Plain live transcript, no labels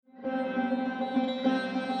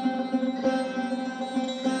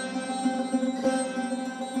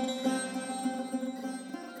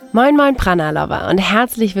Moin moin Prana-Lover und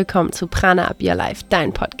herzlich willkommen zu Prana Up Your Life,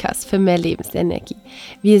 dein Podcast für mehr Lebensenergie.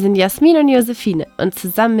 Wir sind Jasmin und Josephine und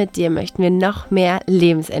zusammen mit dir möchten wir noch mehr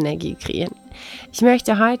Lebensenergie kreieren. Ich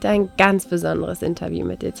möchte heute ein ganz besonderes Interview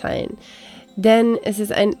mit dir teilen, denn es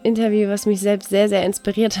ist ein Interview, was mich selbst sehr, sehr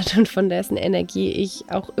inspiriert hat und von dessen Energie ich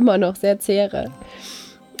auch immer noch sehr zehre.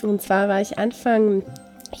 Und zwar war ich Anfang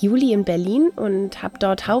Juli in Berlin und habe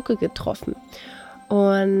dort Hauke getroffen.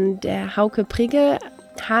 Und der Hauke Prigge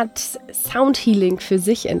hat Sound Healing für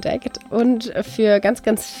sich entdeckt und für ganz,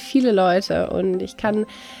 ganz viele Leute. Und ich kann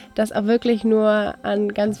das auch wirklich nur an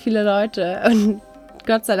ganz viele Leute, und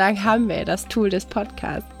Gott sei Dank haben wir das Tool des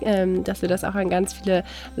Podcasts, dass wir das auch an ganz viele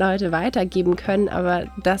Leute weitergeben können. Aber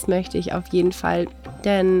das möchte ich auf jeden Fall,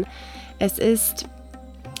 denn es ist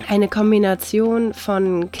eine Kombination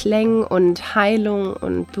von Klängen und Heilung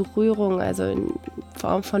und Berührung, also in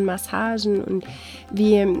Form von Massagen und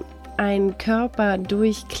wie ein Körper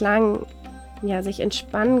durch Klang sich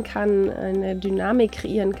entspannen kann, eine Dynamik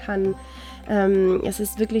kreieren kann. Es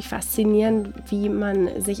ist wirklich faszinierend, wie man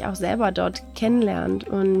sich auch selber dort kennenlernt.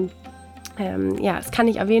 Und das kann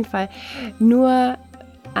ich auf jeden Fall nur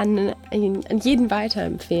an jeden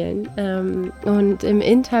weiterempfehlen. Und im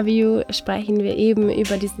Interview sprechen wir eben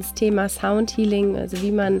über dieses Thema Sound Healing, also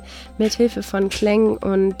wie man mit Hilfe von Klängen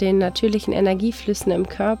und den natürlichen Energieflüssen im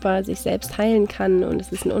Körper sich selbst heilen kann. Und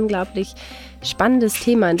es ist ein unglaublich spannendes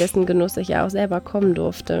Thema, in dessen Genuss ich ja auch selber kommen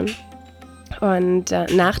durfte. Und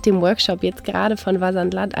nach dem Workshop jetzt gerade von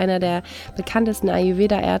Vasant, einer der bekanntesten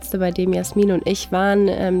Ayurveda-Ärzte, bei dem Jasmin und ich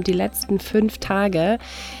waren, die letzten 5 Tage.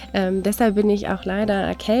 Deshalb bin ich auch leider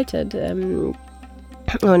erkältet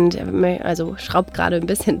und also schraube gerade ein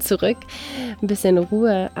bisschen zurück, ein bisschen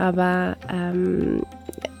Ruhe, aber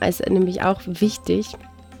es ist nämlich auch wichtig.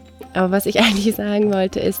 Aber was ich eigentlich sagen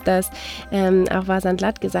wollte, ist, dass auch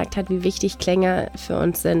Vasant gesagt hat, wie wichtig Klänge für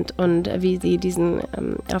uns sind und wie sie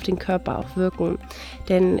auf den Körper auch wirken.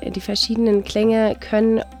 Denn die verschiedenen Klänge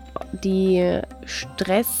können die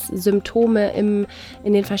Stresssymptome in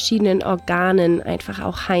den verschiedenen Organen einfach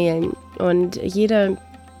auch heilen. Und jede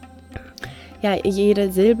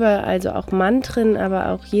Silbe, also auch Mantren,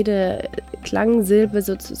 aber auch jede Klangsilbe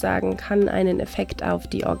sozusagen kann einen Effekt auf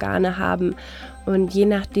die Organe haben. Und je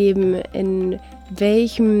nachdem, in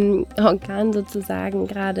welchem Organ sozusagen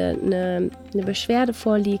gerade eine Beschwerde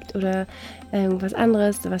vorliegt oder irgendwas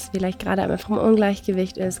anderes, was vielleicht gerade einmal vom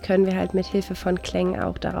Ungleichgewicht ist, können wir halt mit Hilfe von Klängen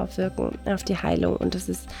auch darauf wirken, auf die Heilung. Und das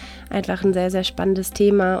ist einfach ein sehr, sehr spannendes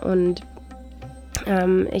Thema und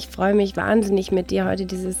ich freue mich wahnsinnig, mit dir heute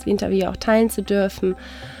dieses Interview auch teilen zu dürfen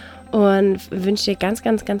und wünsche dir ganz,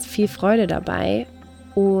 ganz, ganz viel Freude dabei.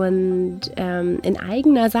 Und in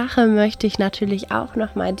eigener Sache möchte ich natürlich auch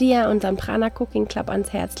nochmal dir, unseren Prana Cooking Club,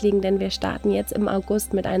 ans Herz legen, denn wir starten jetzt im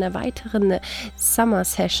August mit einer weiteren Summer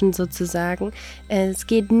Session sozusagen. Es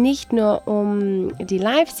geht nicht nur um die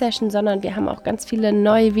Live-Session, sondern wir haben auch ganz viele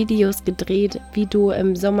neue Videos gedreht, wie du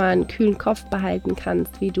im Sommer einen kühlen Kopf behalten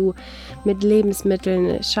kannst, wie du mit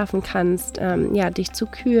Lebensmitteln schaffen kannst, dich zu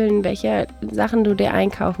kühlen, welche Sachen du dir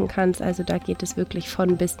einkaufen kannst. Also da geht es wirklich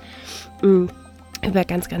von bis über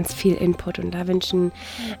ganz, ganz viel Input, und da wünschen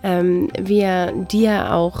wir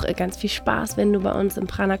dir auch ganz viel Spaß, wenn du bei uns im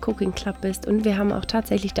Prana Cooking Club bist. Und wir haben auch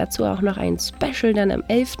tatsächlich dazu auch noch ein Special, dann am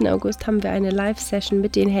 11. August haben wir eine Live-Session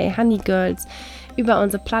mit den Hey Honey Girls. Über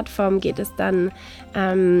unsere Plattform geht es dann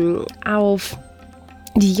auf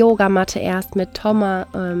die Yogamatte erst mit Toma.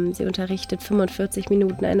 Sie unterrichtet 45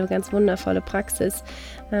 Minuten eine ganz wundervolle Praxis.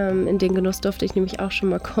 In den Genuss durfte ich nämlich auch schon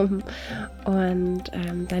mal kommen. Und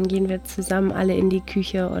dann gehen wir zusammen alle in die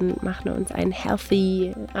Küche und machen uns einen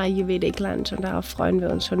healthy Ayurvedic Lunch. Und darauf freuen wir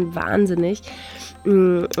uns schon wahnsinnig.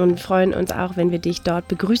 Und freuen uns auch, wenn wir dich dort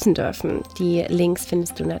begrüßen dürfen. Die Links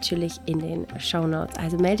findest du natürlich in den Shownotes.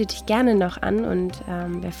 Also melde dich gerne noch an und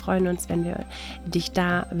wir freuen uns, wenn wir dich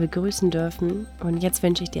da begrüßen dürfen. Und jetzt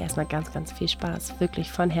wünsche ich dir erstmal ganz, ganz viel Spaß, wirklich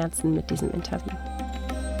von Herzen mit diesem Interview.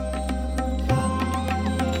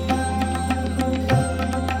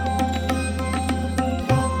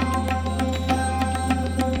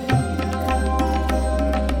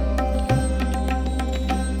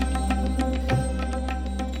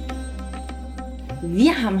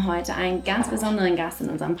 Wir haben heute einen ganz besonderen Gast in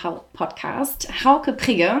unserem Podcast, Hauke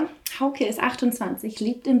Prigge. Hauke ist 28,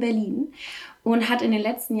 lebt in Berlin und hat in den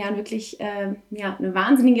letzten Jahren wirklich eine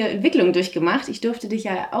wahnsinnige Entwicklung durchgemacht. Ich durfte dich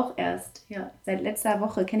ja auch erst, seit letzter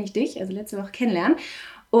Woche kenne ich dich, also letzte Woche kennenlernen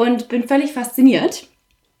und bin völlig fasziniert.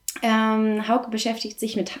 Hauke beschäftigt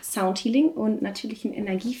sich mit Sound Healing und natürlichen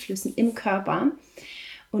Energieflüssen im Körper.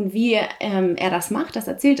 Und wie er das macht, das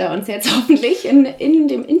erzählt er uns jetzt hoffentlich in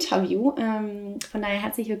dem Interview. Von daher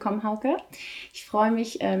herzlich willkommen, Hauke. Ich freue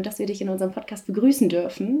mich, dass wir dich in unserem Podcast begrüßen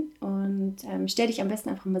dürfen. Und stell dich am besten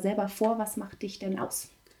einfach mal selber vor, was macht dich denn aus?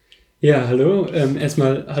 Ja, hallo.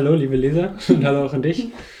 Erstmal hallo, liebe Leser, und hallo auch an dich.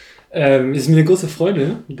 Es ist mir eine große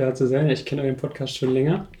Freude, da zu sein. Ich kenne euren Podcast schon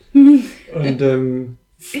länger und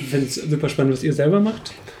finde es super spannend, was ihr selber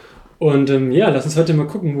macht. Und lass uns heute mal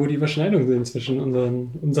gucken, wo die Überschneidungen sind zwischen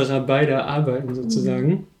unserer beider Arbeiten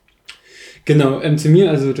sozusagen. Genau, zu mir,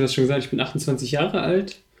 also du hast schon gesagt, ich bin 28 Jahre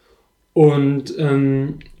alt und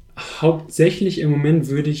hauptsächlich im Moment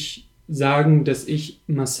würde ich sagen, dass ich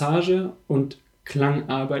Massage und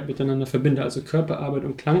Klangarbeit miteinander verbinde, also Körperarbeit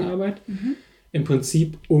und Klangarbeit. Im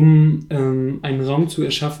Prinzip, um einen Raum zu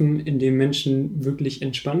erschaffen, in dem Menschen wirklich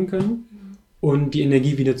entspannen können und die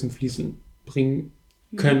Energie wieder zum Fließen bringen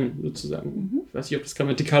können, sozusagen. Ich weiß nicht, ob das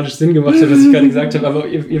grammatikalisch Sinn gemacht hat, was ich gerade gesagt habe, aber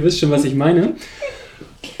ihr wisst schon, was ich meine.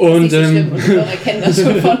 Und, das ist nicht so schlimm, und die Hörer kennen das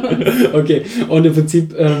schon von uns. Okay, und im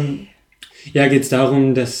Prinzip geht es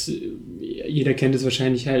darum, dass jeder kennt es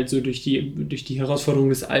wahrscheinlich halt so durch die Herausforderungen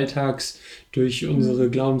des Alltags, durch unsere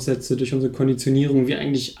Glaubenssätze, durch unsere Konditionierung, wir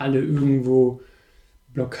eigentlich alle irgendwo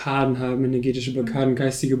Blockaden haben, energetische Blockaden,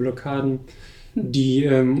 geistige Blockaden, die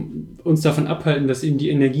uns davon abhalten, dass eben die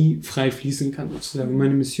Energie frei fließen kann, sozusagen.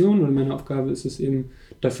 Meine Mission oder meine Aufgabe ist es eben,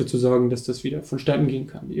 dafür zu sorgen, dass das wieder vonstatten gehen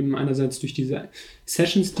kann. Eben einerseits durch diese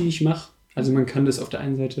Sessions, die ich mache. Also man kann das auf der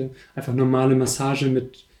einen Seite einfach normale Massage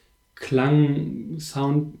mit Klang,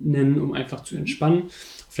 Sound nennen, um einfach zu entspannen.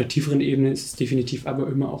 Auf der tieferen Ebene ist es definitiv aber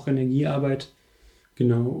immer auch Energiearbeit.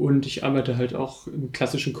 Genau. Und ich arbeite halt auch im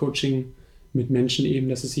klassischen Coaching mit Menschen eben,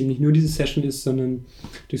 dass es eben nicht nur diese Session ist, sondern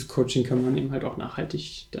durchs Coaching kann man eben halt auch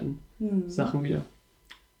nachhaltig dann Sachen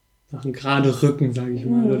gerade rücken, sage ich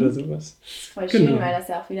mal, oder sowas. Das ist voll schön, weil das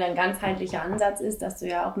ja auch wieder ein ganzheitlicher Ansatz ist, dass du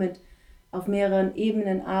ja auch auf mehreren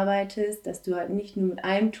Ebenen arbeitest, dass du halt nicht nur mit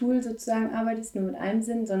einem Tool sozusagen arbeitest, nur mit einem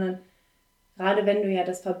Sinn, sondern gerade wenn du ja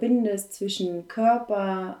das verbindest zwischen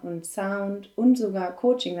Körper und Sound und sogar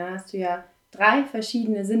Coaching, dann hast du ja 3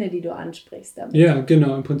 verschiedene Sinne, die du ansprichst damit. Ja,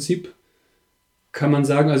 genau, im Prinzip kann man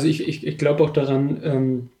sagen, also ich glaube auch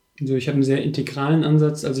daran, ich habe einen sehr integralen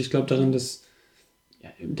Ansatz, also ich glaube daran, dass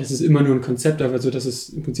es immer nur ein Konzept, aber so, dass es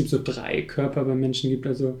im Prinzip so 3 Körper bei Menschen gibt,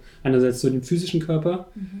 also einerseits so den physischen Körper,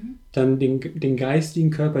 dann den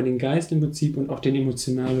geistigen Körper, den Geist im Prinzip und auch den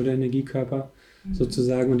emotionalen oder Energiekörper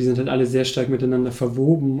sozusagen, und die sind halt alle sehr stark miteinander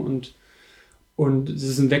verwoben und es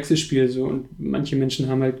ist ein Wechselspiel so, und manche Menschen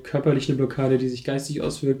haben halt körperlich eine Blockade, die sich geistig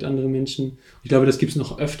auswirkt, andere Menschen, ich glaube, das gibt es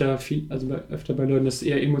noch öfter bei Leuten, dass es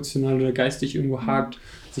eher emotional oder geistig irgendwo hakt,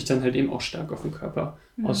 sich dann halt eben auch stark auf den Körper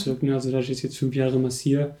auswirkt. Also da ich jetzt 5 Jahre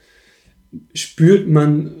massiere, spürt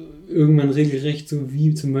man irgendwann regelrecht, so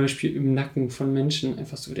wie zum Beispiel im Nacken von Menschen,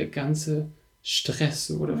 einfach so der ganze Stress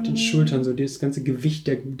oder auf den Schultern, so das ganze Gewicht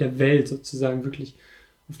der Welt sozusagen wirklich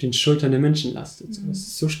auf den Schultern der Menschen lastet. So, das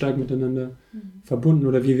ist so stark miteinander verbunden.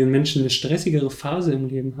 Oder wie wir Menschen eine stressigere Phase im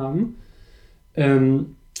Leben haben,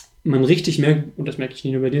 man richtig merkt, und das merke ich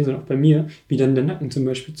nicht nur bei denen, sondern auch bei mir, wie dann der Nacken zum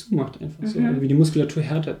Beispiel zumacht einfach so, oder wie die Muskulatur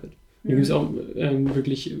härter wird. Da gibt es auch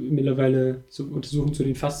wirklich mittlerweile so Untersuchungen zu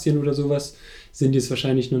den Faszien oder sowas, sind jetzt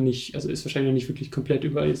wahrscheinlich noch nicht, also ist wahrscheinlich noch nicht wirklich komplett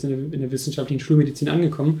überall jetzt in der wissenschaftlichen Schulmedizin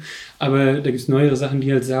angekommen, aber da gibt es neuere Sachen,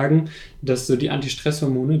 die halt sagen, dass so die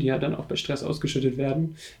Antistresshormone, die ja dann auch bei Stress ausgeschüttet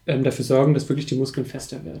werden, dafür sorgen, dass wirklich die Muskeln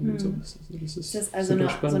fester werden und sowas. Also das ist also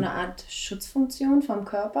so eine Art Schutzfunktion vom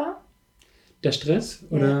Körper? Der Stress?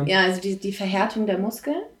 Oder? Ja, also die Verhärtung der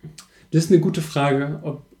Muskeln? Das ist eine gute Frage,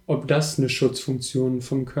 ob das eine Schutzfunktion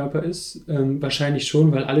vom Körper ist. Wahrscheinlich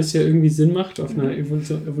schon, weil alles ja irgendwie Sinn macht auf einer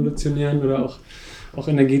evolutionären oder auch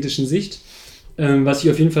energetischen Sicht. Was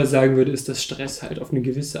ich auf jeden Fall sagen würde, ist, dass Stress halt auf eine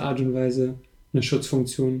gewisse Art und Weise eine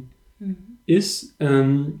Schutzfunktion ist,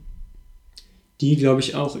 die, glaube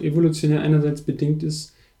ich, auch evolutionär einerseits bedingt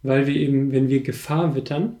ist, weil wir eben, wenn wir Gefahr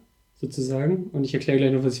wittern, sozusagen, und ich erkläre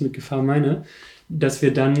gleich noch, was ich mit Gefahr meine, dass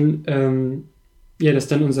wir dann, dass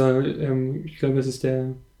dann unser, ich glaube, es ist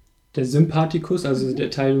der Sympathikus, also der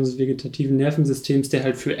Teil unseres vegetativen Nervensystems, der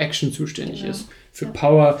halt für Action zuständig ist. Für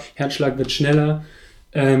Power, Herzschlag wird schneller.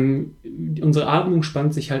 Unsere Atmung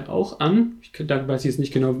spannt sich halt auch an. Da weiß ich jetzt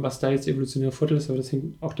nicht genau, was da jetzt evolutionärer Vorteil ist, aber das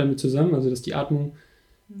hängt auch damit zusammen, also dass die Atmung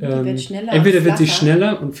wird schneller, entweder wird sie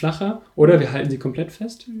schneller und flacher oder wir halten sie komplett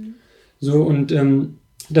fest. So, und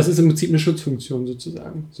das ist im Prinzip eine Schutzfunktion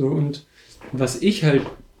sozusagen. So, und was ich halt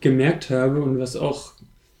gemerkt habe und was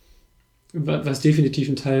definitiv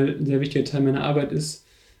ein sehr wichtiger Teil meiner Arbeit ist,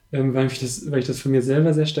 weil ich das von mir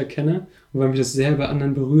selber sehr stark kenne und weil mich das sehr bei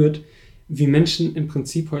anderen berührt, wie Menschen im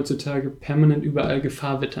Prinzip heutzutage permanent überall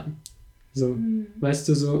Gefahr wittern. So, weißt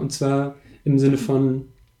du, so, und zwar im Sinne von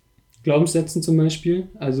Glaubenssätzen zum Beispiel.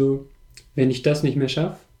 Also, wenn ich das nicht mehr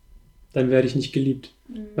schaffe, dann werde ich nicht geliebt.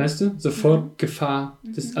 Weißt du? Sofort Gefahr.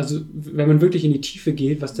 Das, also, wenn man wirklich in die Tiefe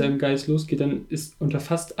geht, was da im Geist losgeht, dann ist unter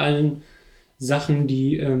fast allen Sachen,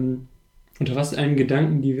 unter fast allen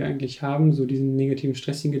Gedanken, die wir eigentlich haben, so diesen negativen,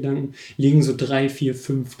 stressigen Gedanken, liegen so 3, 4,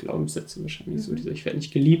 5 Glaubenssätze wahrscheinlich. So dieser, ich werde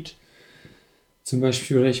nicht geliebt, zum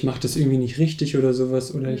Beispiel, oder ich mache das irgendwie nicht richtig oder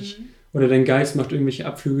sowas, oder dein Geist macht irgendwelche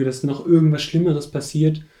Abflüge, dass noch irgendwas Schlimmeres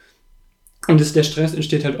passiert. Und der Stress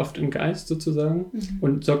entsteht halt oft im Geist sozusagen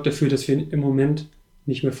und sorgt dafür, dass wir im Moment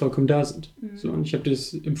nicht mehr vollkommen da sind. So, und ich habe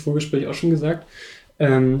das im Vorgespräch auch schon gesagt.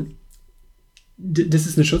 Das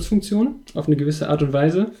ist eine Schutzfunktion auf eine gewisse Art und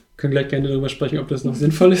Weise. Wir können gleich gerne darüber sprechen, ob das noch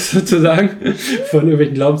sinnvoll ist, sozusagen, von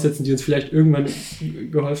irgendwelchen Glaubenssätzen, die uns vielleicht irgendwann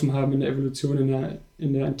geholfen haben in der Evolution,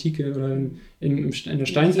 in der Antike oder in der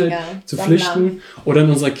Steinzeit zu flüchten, oder in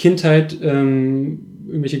unserer Kindheit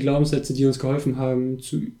irgendwelche Glaubenssätze, die uns geholfen haben,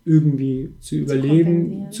 zu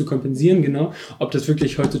überleben, zu kompensieren, genau, ob das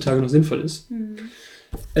wirklich heutzutage noch sinnvoll ist.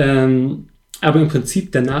 Aber im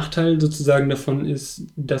Prinzip der Nachteil sozusagen davon ist,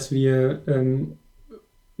 dass wir einen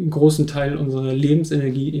großen Teil unserer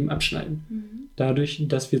Lebensenergie eben abschneiden. Dadurch,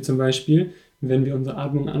 dass wir zum Beispiel, wenn wir unsere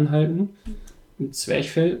Atmung anhalten, ein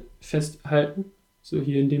Zwerchfell festhalten, so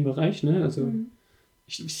hier in dem Bereich, ne? Also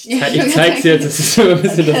ich zeige es jetzt, das ist immer ein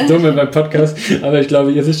bisschen das Dumme beim Podcast, aber ich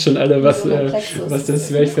glaube, ihr wisst schon alle, was das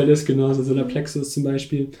Zwerchfell ist, genau, so der Plexus zum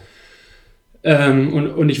Beispiel.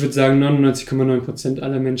 Und ich würde sagen, 99,9%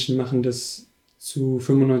 aller Menschen machen das zu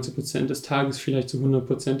 95% des Tages, vielleicht zu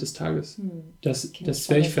 100% des Tages, dass das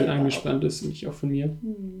Zwerchfell angespannt ist, nicht auch von mir.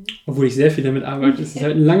 Obwohl ich sehr viel damit arbeite. Es ist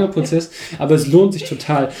halt ein langer Prozess, aber es lohnt sich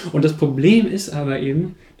total. Und das Problem ist aber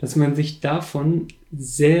eben, dass man sich davon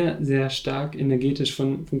sehr, sehr stark energetisch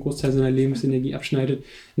von Großteil seiner Lebensenergie abschneidet,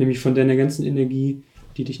 nämlich von deiner ganzen Energie,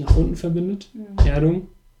 die dich nach unten verbindet, Erdung,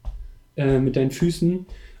 mit deinen Füßen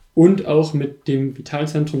und auch mit dem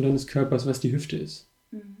Vitalzentrum deines Körpers, was die Hüfte ist.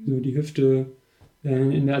 So die Hüfte,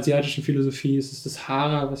 in der asiatischen Philosophie ist es das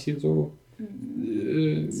Hara, was hier so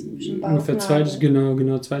ungefähr zweites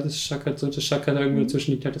Chakra, drittes Chakra da irgendwo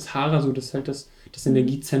dazwischen liegt, halt das Hara, so das ist halt das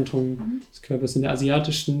Energiezentrum des Körpers in der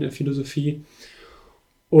asiatischen Philosophie.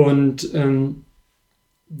 Und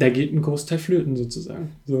da geht ein Großteil flöten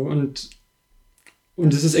sozusagen. So,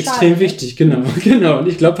 und das ist extrem wichtig, genau. Und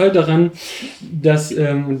ich glaube halt daran, dass,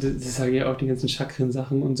 und das sage ich ja auch, die ganzen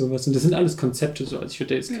Chakren-Sachen und sowas, und das sind alles Konzepte so, also ich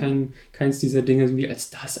würde jetzt keins dieser Dinge irgendwie als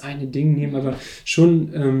das eine Ding nehmen, aber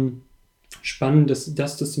schon spannend, dass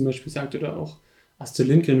das zum Beispiel sagt, oder auch Astrid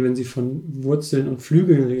Lindgren, wenn sie von Wurzeln und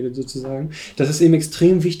Flügeln redet sozusagen, dass es eben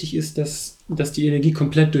extrem wichtig ist, dass die Energie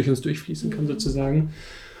komplett durch uns durchfließen kann sozusagen.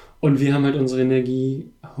 Und wir haben halt unsere Energie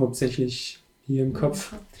hauptsächlich hier im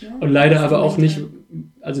Kopf. Und leider aber auch nicht,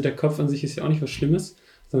 also der Kopf an sich ist ja auch nicht was Schlimmes,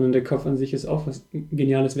 sondern der Kopf an sich ist auch ein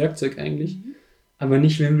geniales Werkzeug eigentlich. Aber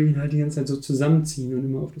nicht, wenn wir ihn halt die ganze Zeit so zusammenziehen und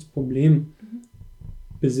immer auf das Problem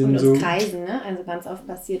besinnen. Und uns kreisen, ne? Also ganz oft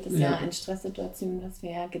passiert es ja in Stresssituationen, dass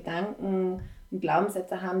wir ja Gedanken und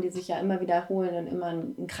Glaubenssätze haben, die sich ja immer wiederholen und immer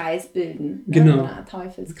einen Kreis bilden. Genau. Ne? Eine Art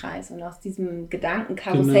Teufelskreis. Und aus diesem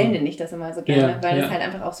Gedankenkarussell nenne ich das immer so gerne, weil es halt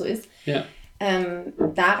einfach auch so ist. Ja.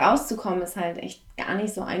 Da rauszukommen ist halt echt gar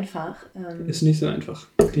nicht so einfach. Ist nicht so einfach.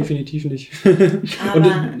 Definitiv nicht.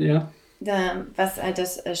 Aber was halt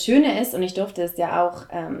das Schöne ist, und ich durfte es ja auch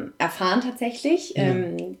erfahren tatsächlich,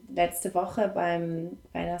 letzte Woche bei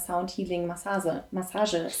einer Sound Healing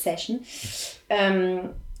Massage Session,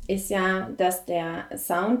 ist ja, dass der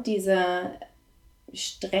Sound diese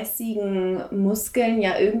stressigen Muskeln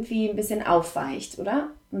ja irgendwie ein bisschen aufweicht, oder?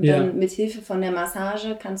 Und dann mit Hilfe von der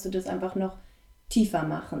Massage kannst du das einfach noch tiefer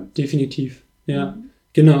machen. Definitiv, ja.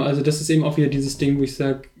 Genau, also das ist eben auch wieder dieses Ding, wo ich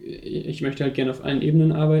sage, ich möchte halt gerne auf allen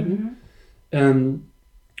Ebenen arbeiten.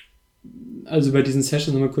 Also bei diesen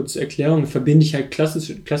Sessions nochmal kurz zur Erklärung, verbinde ich halt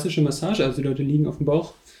klassische Massage, also die Leute liegen auf dem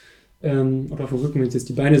Bauch oder auf dem Rücken, wenn es jetzt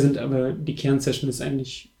die Beine sind, aber die Kernsession ist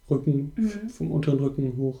eigentlich Rücken, vom unteren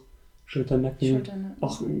Rücken hoch, Schulter, Nacken.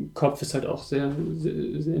 Auch Kopf ist halt auch sehr,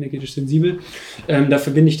 sehr, sehr energetisch sensibel. Da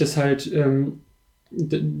verbinde ich das halt,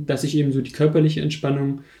 dass ich eben so die körperliche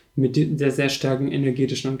Entspannung mit der sehr starken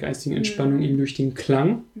energetischen und geistigen Entspannung eben durch den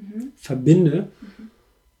Klang verbinde.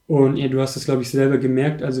 Und ja, du hast das, glaube ich, selber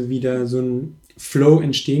gemerkt, also wie da so ein Flow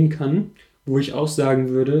entstehen kann, wo ich auch sagen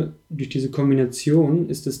würde, durch diese Kombination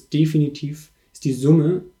ist die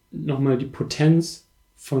Summe nochmal die Potenz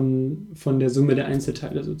von der Summe der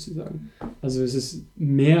Einzelteile sozusagen. Also es ist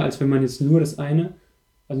mehr, als wenn man jetzt nur das eine,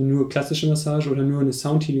 also nur klassische Massage oder nur eine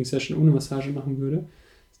Sound Healing Session ohne Massage machen würde.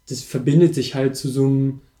 Das verbindet sich halt zu so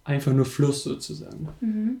einem einfach nur Fluss sozusagen.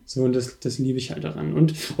 So, und das liebe ich halt daran.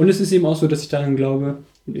 Und es ist eben auch so, dass ich daran glaube,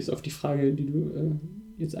 und jetzt auf die Frage, die du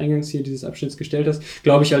jetzt eingangs hier dieses Abschnitts gestellt hast,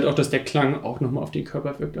 glaube ich halt auch, dass der Klang auch nochmal auf den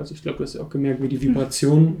Körper wirkt. Also ich glaube, du hast ja auch gemerkt, wie die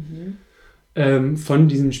Vibration von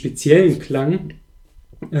diesem speziellen Klang,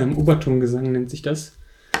 Obertongesang nennt sich das,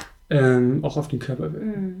 auch auf den Körper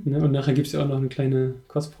wirken. Ne? Und nachher gibt es ja auch noch eine kleine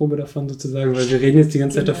Kostprobe davon sozusagen, weil wir reden jetzt die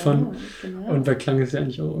ganze Zeit davon. Genau. Und bei Klang ist ja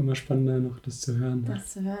eigentlich auch immer spannender, noch das zu hören.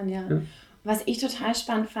 Das zu hören, ja. Was ich total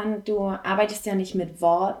spannend fand, du arbeitest ja nicht mit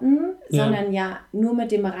Worten, sondern ja nur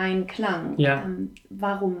mit dem reinen Klang. Ja.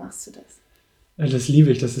 Warum machst du das? Ja, das liebe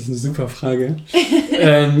ich, das ist eine super Frage.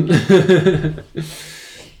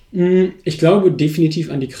 Ich glaube definitiv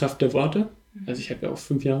an die Kraft der Worte. Also ich habe ja auch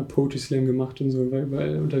 5 Jahre Poetry Slam gemacht und so, war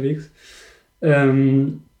überall unterwegs.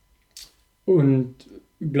 Und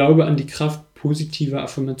glaube an die Kraft positiver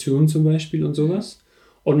Affirmationen zum Beispiel und sowas.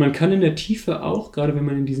 Und man kann in der Tiefe auch, gerade wenn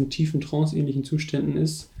man in diesen tiefen Trance-ähnlichen Zuständen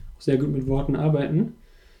ist, auch sehr gut mit Worten arbeiten.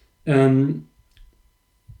 Zum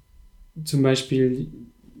Beispiel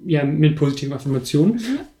ja, mit positiven Affirmationen.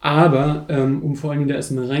 Aber um vor allen Dingen da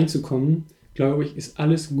erstmal reinzukommen, glaube ich, ist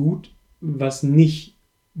alles gut, was nicht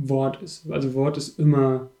Wort ist. Also Wort ist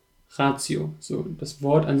immer Ratio. So, das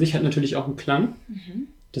Wort an sich hat natürlich auch einen Klang.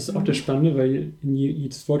 Das ist auch das Spannende, weil in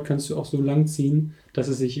jedes Wort kannst du auch so lang ziehen, dass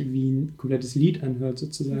es sich wie ein komplettes Lied anhört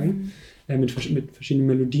sozusagen. Mit verschiedenen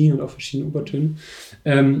Melodien und auch verschiedenen Obertönen.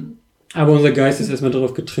 Aber unser Geist ist erstmal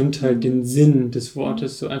darauf getrimmt, halt den Sinn des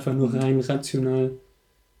Wortes so einfach nur rein rational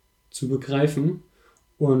zu begreifen.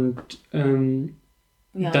 Und dann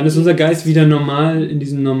ist unser Geist wieder normal in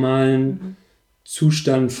diesem normalen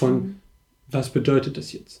Zustand von, was bedeutet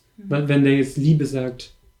das jetzt? Wenn der jetzt Liebe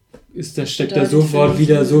sagt, steckt da sofort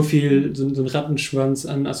wieder so viel, so ein Rattenschwanz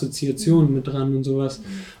an Assoziationen mit dran und sowas.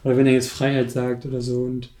 Oder wenn er jetzt Freiheit sagt oder so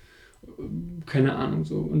und keine Ahnung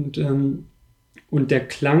so. Und der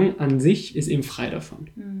Klang an sich ist eben frei davon.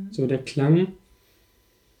 So, der Klang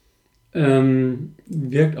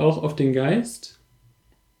wirkt auch auf den Geist.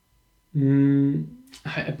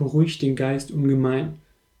 Er beruhigt den Geist ungemein.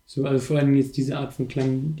 So, also vor allem jetzt diese Art von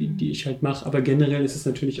Klang, die ich halt mache. Aber generell ist es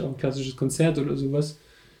natürlich auch ein klassisches Konzert oder sowas.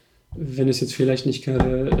 Wenn es jetzt vielleicht nicht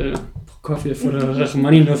gerade Prokofjew oder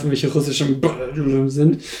Rachmaninoff irgendwelche russischen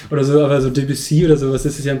sind oder so, aber so Debussy oder sowas,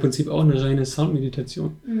 das ist ja im Prinzip auch eine reine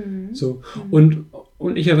Soundmeditation. So. Und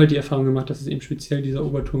ich habe halt die Erfahrung gemacht, dass es eben speziell dieser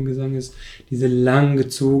Obertongesang ist, diese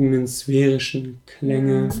langgezogenen sphärischen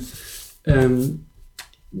Klänge,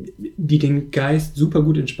 die den Geist super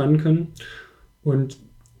gut entspannen können. Und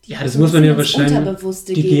ja, das muss man ja wahrscheinlich,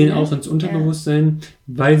 die gehen auch ins Unterbewusstsein,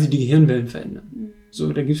 weil sie die Gehirnwellen verändern.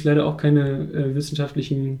 So, da gibt es leider auch keine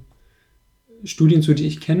wissenschaftlichen Studien zu, die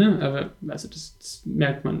ich kenne, aber also das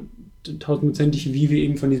merkt man 1000%ig, wie wir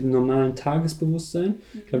eben von diesem normalen Tagesbewusstsein,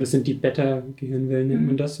 ich glaube, das sind die Beta-Gehirnwellen, nennt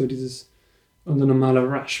man das, so unser normaler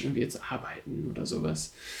Rush, wenn wir jetzt arbeiten oder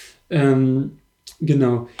sowas.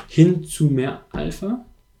 Genau, hin zu mehr Alpha.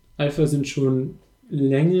 Alpha sind schon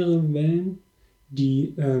längere Wellen,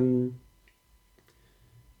 die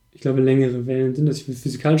ich glaube, längere Wellen sind das. Ich will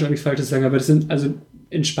physikalisch auch nichts Falsches sagen, aber das sind also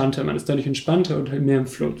entspannter. Man ist dadurch entspannter und halt mehr im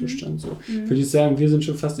Flow-Zustand. So. Würde ich sagen, wir sind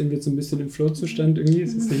schon fast irgendwie jetzt so ein bisschen im Flow-Zustand irgendwie.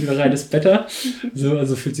 Es ist nicht nur reines Beta. So,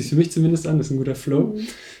 also fühlt sich für mich zumindest an. Das ist ein guter Flow.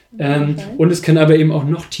 Und es kann aber eben auch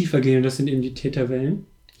noch tiefer gehen. Und das sind eben die Theta-Wellen.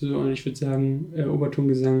 So, und ich würde sagen,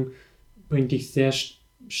 Obertongesang bringt dich sehr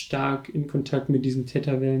stark in Kontakt mit diesen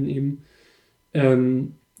Theta-Wellen eben,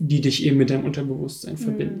 die dich eben mit deinem Unterbewusstsein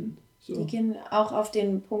verbinden. So. Die gehen auch auf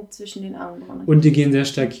den Punkt zwischen den Augenbrauen. Und die gehen sehr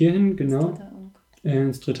stark hierhin, genau,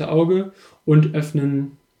 ins dritte Auge und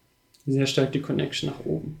öffnen sehr stark die Connection nach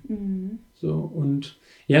oben. So, und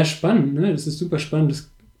ja, spannend, ne? Das ist super spannend. Es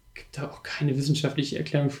gibt da auch keine wissenschaftliche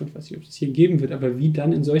Erklärung von, ich weiß nicht, ob es hier geben wird, aber wie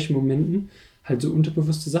dann in solchen Momenten halt so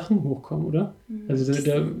unterbewusste Sachen hochkommen, oder? Also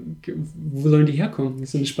wo sollen die herkommen? Das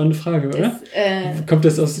ist eine spannende Frage, oder? Kommt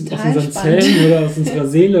das aus unseren Zellen oder aus unserer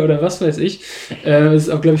Seele oder was weiß ich? Das ist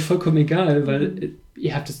auch, glaube ich, vollkommen egal, weil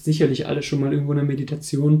ihr habt es sicherlich alle schon mal irgendwo in einer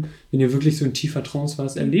Meditation, wenn ihr wirklich so in tiefer Trance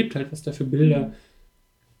warst, erlebt halt, was da für Bilder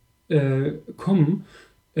kommen.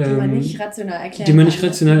 Die man nicht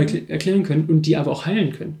rational erklären kann und die aber auch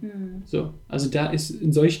heilen können. So, also da ist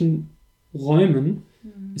in solchen Räumen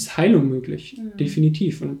ist Heilung möglich,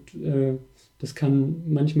 definitiv. Und das kann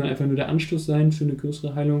manchmal einfach nur der Anstoß sein für eine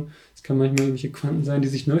größere Heilung. Es kann manchmal irgendwelche Quanten sein, die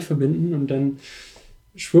sich neu verbinden und dann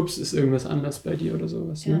schwupps ist irgendwas anders bei dir oder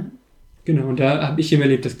sowas. Ja. Ne? Genau, und da habe ich eben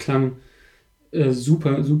erlebt, dass Klang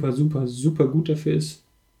super, super, super, super gut dafür ist.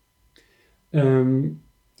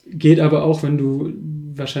 Geht aber auch, wenn du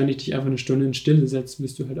wahrscheinlich dich einfach eine Stunde in Stille setzt,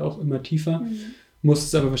 bist du halt auch immer tiefer. musst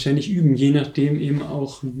es aber wahrscheinlich üben, je nachdem eben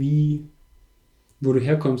auch wo du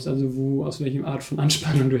herkommst, also aus welcher Art von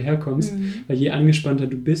Anspannung du herkommst. Weil je angespannter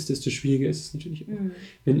du bist, desto schwieriger ist es natürlich auch.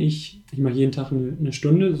 Wenn ich mache jeden Tag eine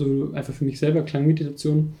Stunde, so einfach für mich selber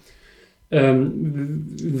Klangmeditation.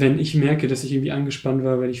 Wenn ich merke, dass ich irgendwie angespannt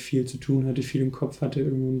war, weil ich viel zu tun hatte, viel im Kopf hatte,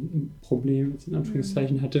 irgendwo ein Problem, in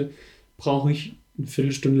Anführungszeichen hatte, brauche ich eine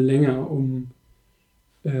Viertelstunde länger, um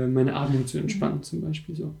meine Atmung zu entspannen, zum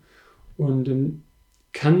Beispiel so. Und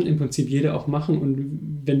kann im Prinzip jeder auch machen.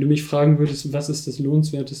 Und wenn du mich fragen würdest, was ist das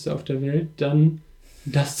Lohnenswerteste auf der Welt, dann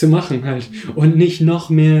das zu machen halt. Und nicht noch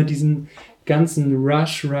mehr diesen ganzen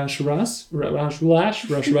Rush,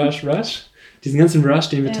 diesen ganzen Rush,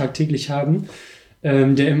 den wir tagtäglich haben,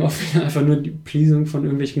 der eben auch einfach nur die Pleasung von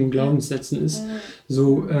irgendwelchen Glaubenssätzen ist.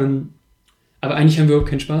 So, aber eigentlich haben wir überhaupt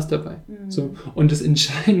keinen Spaß dabei. So. Und das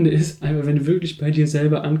Entscheidende ist einfach, wenn du wirklich bei dir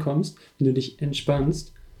selber ankommst, wenn du dich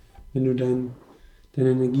entspannst, wenn du deine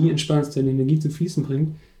Energie entspannst, deine Energie zum Fließen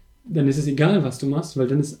bringt, dann ist es egal, was du machst, weil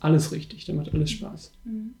dann ist alles richtig, dann macht alles Spaß.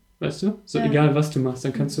 Weißt du? So egal, was du machst,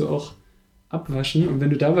 dann kannst du auch abwaschen und wenn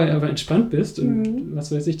du dabei aber entspannt bist und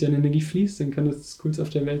was weiß ich, deine Energie fließt, dann kann das Coolste auf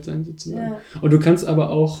der Welt sein sozusagen. Ja. Und du kannst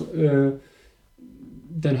aber auch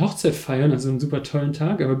deine Hochzeit feiern, also einen super tollen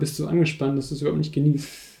Tag, aber bist so angespannt, dass du es überhaupt nicht genießt.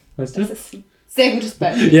 Weißt du? Das ist ein sehr gutes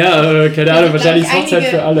Beispiel. Ja, keine Ahnung, wahrscheinlich ist Hochzeit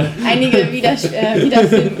für alle. Einige wiederfinden, glaube ich,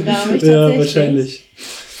 tatsächlich. Ja, wahrscheinlich.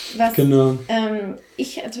 Was genau.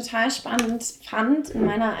 Ich total spannend fand in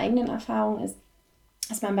meiner eigenen Erfahrung ist,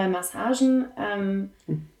 dass man bei Massagen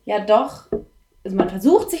also man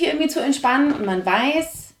versucht sich irgendwie zu entspannen und man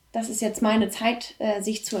weiß, das ist jetzt meine Zeit,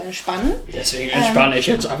 sich zu entspannen. Deswegen entspanne ich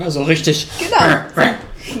jetzt aber so richtig. Genau.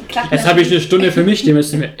 Jetzt habe ich eine Stunde für mich, die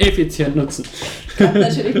müssen wir effizient nutzen. Klappt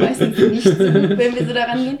natürlich meistens nicht so gut, wenn wir so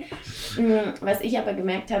daran gehen. Was ich aber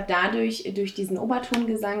gemerkt habe, durch diesen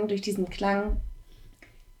Obertongesang, durch diesen Klang,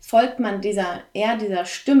 folgt man dieser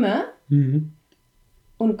Stimme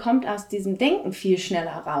und kommt aus diesem Denken viel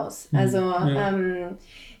schneller raus. Also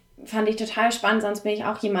fand ich total spannend, sonst bin ich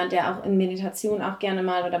auch jemand, der auch in Meditation auch gerne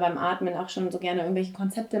mal oder beim Atmen auch schon so gerne irgendwelche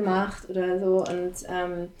Konzepte macht oder so und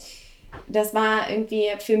das war irgendwie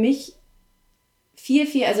für mich viel,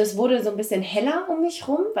 also es wurde so ein bisschen heller um mich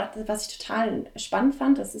rum, was ich total spannend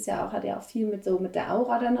fand. Das ist ja auch, hat ja auch viel mit der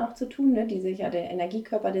Aura dann auch zu tun, ne? Der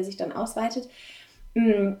Energiekörper, der sich dann ausweitet.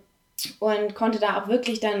 Und konnte da auch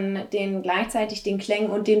wirklich dann gleichzeitig den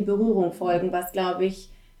Klängen und den Berührungen folgen, was, glaube ich,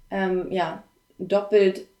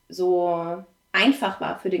 doppelt so einfach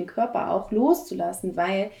war für den Körper auch loszulassen,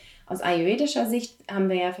 weil aus ayurvedischer Sicht haben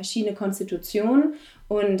wir ja verschiedene Konstitutionen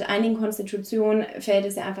und einigen Konstitutionen fällt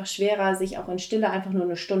es ja einfach schwerer, sich auch in Stille einfach nur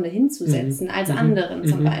eine Stunde hinzusetzen, als anderen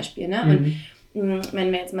zum Beispiel. Ne? Und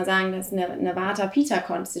wenn wir jetzt mal sagen, das ist eine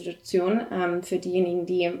Vata-Pitta-Konstitution für diejenigen,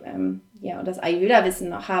 die das Ayurveda-Wissen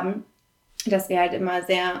noch haben, dass wir halt immer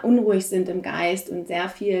sehr unruhig sind im Geist und sehr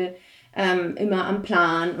viel immer am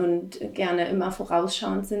Plan und gerne immer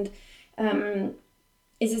vorausschauend sind,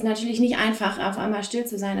 ist es natürlich nicht einfach, auf einmal still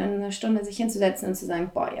zu sein und eine Stunde sich hinzusetzen und zu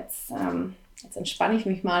sagen, boah, jetzt entspanne ich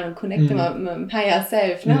mich mal und connecte mal mit dem Higher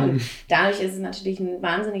Self. Ne? Und dadurch ist es natürlich ein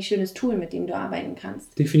wahnsinnig schönes Tool, mit dem du arbeiten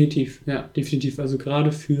kannst. Definitiv, ja, definitiv. Also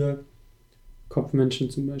gerade für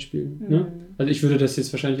Kopfmenschen zum Beispiel. Ne? Also ich würde das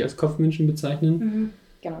jetzt wahrscheinlich als Kopfmenschen bezeichnen.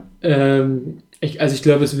 Genau. Ich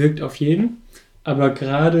glaube, es wirkt auf jeden. Aber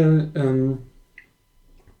gerade,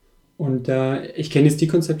 und da, ich kenne jetzt die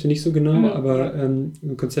Konzepte nicht so genau, aber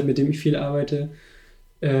ein Konzept, mit dem ich viel arbeite,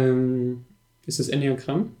 ist das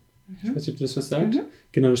Enneagramm. Ich weiß nicht, ob du das was sagt.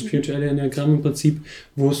 Genau, das spirituelle Enneagramm im Prinzip,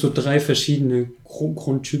 wo es so 3 verschiedene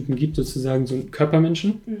Grundtypen gibt, sozusagen so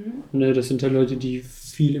Körpermenschen. Ne, das sind ja Leute, die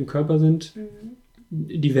viel im Körper sind,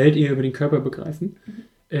 die Welt eher über den Körper begreifen.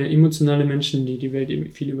 Emotionale Menschen, die die Welt eben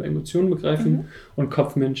viel über Emotionen begreifen und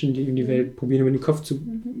Kopfmenschen, die eben die Welt probieren, über den Kopf zu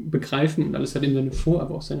begreifen und alles hat eben seine Vor-,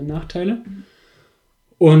 aber auch seine Nachteile.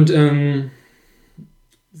 Und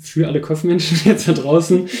für alle Kopfmenschen jetzt da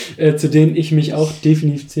draußen, zu denen ich mich auch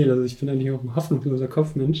definitiv zähle, also ich bin eigentlich auch ein hoffnungsloser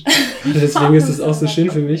Kopfmensch, deswegen ist es auch so schön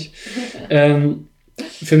für mich.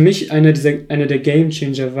 Für mich einer der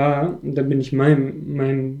Game-Changer war, und da bin ich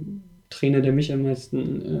meinem Trainer, der mich am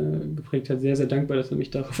meisten geprägt hat, sehr, sehr dankbar, dass er mich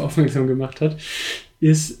darauf aufmerksam gemacht hat,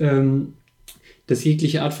 ist, dass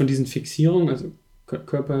jegliche Art von diesen Fixierungen, also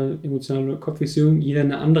Körper, emotionale oder Kopffixierung, jeder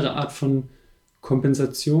eine andere Art von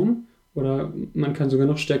Kompensation oder man kann sogar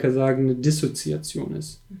noch stärker sagen, eine Dissoziation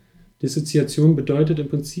ist. Dissoziation bedeutet im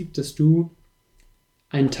Prinzip, dass du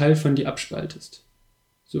einen Teil von dir abspaltest.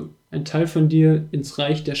 So, ein Teil von dir ins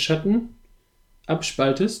Reich der Schatten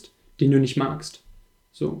abspaltest, den du nicht magst.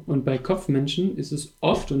 So, und bei Kopfmenschen ist es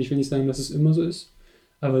oft, und ich will nicht sagen, dass es immer so ist,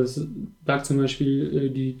 aber es sagt zum Beispiel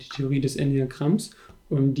die Theorie des Enneagramms,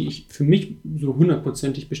 und die ich für mich so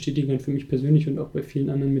 100%ig bestätigen kann, für mich persönlich und auch bei vielen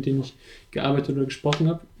anderen, mit denen ich gearbeitet oder gesprochen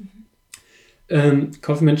habe.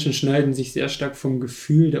 Kopfmenschen schneiden sich sehr stark vom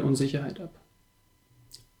Gefühl der Unsicherheit ab.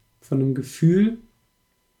 Von einem Gefühl,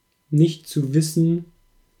 nicht zu wissen,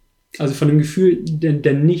 also von dem Gefühl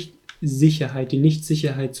der Nicht-Sicherheit, die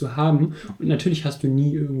Nicht-Sicherheit zu haben. Und natürlich hast du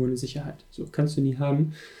nie irgendwo eine Sicherheit. So kannst du nie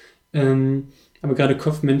haben. Aber gerade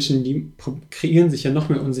Kopfmenschen, die kreieren sich ja noch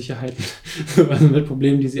mehr Unsicherheiten. Also mit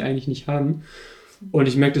Problemen, die sie eigentlich nicht haben. Und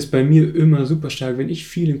ich merke das bei mir immer super stark. Wenn ich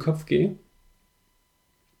viel in den Kopf gehe,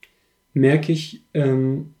 merke ich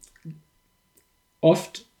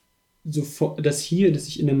oft sofort, dass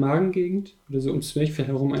ich in der Magengegend oder so ums Zwerchfell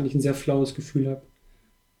herum eigentlich ein sehr flaues Gefühl habe.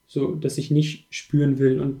 So, dass ich nicht spüren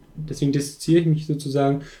will. Und deswegen dissoziiere ich mich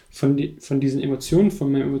sozusagen von diesen Emotionen,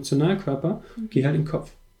 von meinem Emotionalkörper, gehe halt in den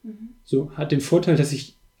Kopf. So, hat den Vorteil, dass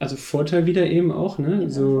ich, also Vorteil wieder eben auch, ne?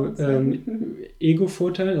 So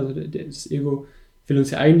Ego-Vorteil, also das Ego will uns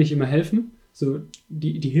ja eigentlich immer helfen. So,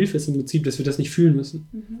 die Hilfe ist im Prinzip, dass wir das nicht fühlen müssen.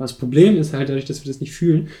 Aber das Problem ist halt, dadurch, dass wir das nicht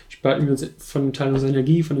fühlen, spalten wir uns von einem Teil unserer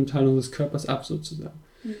Energie, von einem Teil unseres Körpers ab, sozusagen.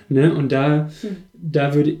 Ne? Und da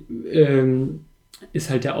würde ist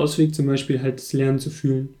halt der Ausweg zum Beispiel halt das Lernen zu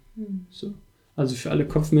fühlen. So. Also für alle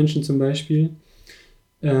Kopfmenschen zum Beispiel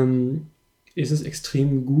ist es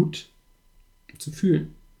extrem gut zu fühlen.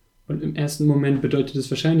 Und im ersten Moment bedeutet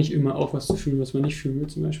es wahrscheinlich immer auch was zu fühlen, was man nicht fühlen will,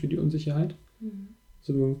 zum Beispiel die Unsicherheit.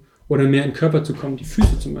 So. Oder mehr in den Körper zu kommen, die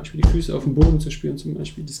Füße zum Beispiel, die Füße auf dem Boden zu spüren zum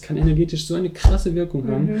Beispiel. Das kann energetisch so eine krasse Wirkung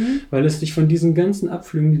haben, weil es dich von diesen ganzen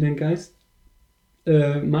Abflügen, die dein Geist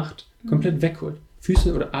macht, komplett wegholt.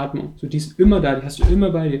 Füße oder Atmung, so die ist immer da, die hast du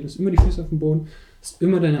immer bei dir, du hast immer die Füße auf dem Boden, das ist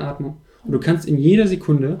immer deine Atmung. Und du kannst in jeder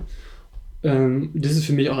Sekunde, das ist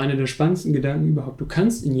für mich auch einer der spannendsten Gedanken überhaupt, du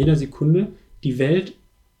kannst in jeder Sekunde die Welt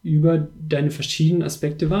über deine verschiedenen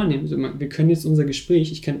Aspekte wahrnehmen. Also wir können jetzt unser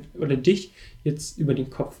Gespräch, ich kann oder dich jetzt über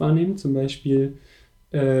den Kopf wahrnehmen, zum Beispiel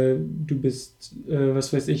du bist,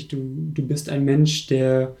 was weiß ich, du bist ein Mensch,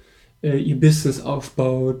 der ihr Business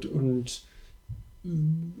aufbaut und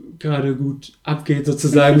gerade gut abgeht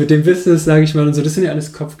sozusagen mit dem Business, sage ich mal, und so. Das sind ja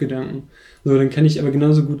alles Kopfgedanken. So, dann kann ich aber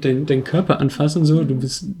genauso gut deinen Körper anfassen, so, du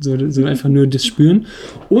bist so einfach nur das spüren.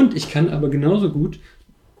 Und ich kann aber genauso gut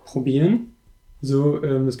probieren, so,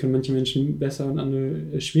 das können manche Menschen besser und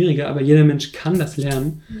andere schwieriger, aber jeder Mensch kann das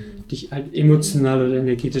lernen, dich halt emotional oder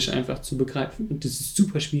energetisch einfach zu begreifen. Und das ist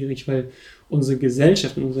super schwierig, weil unsere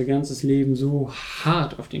Gesellschaft und unser ganzes Leben so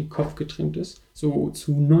hart auf den Kopf getrimmt ist, so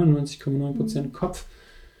zu 99,9% Kopf.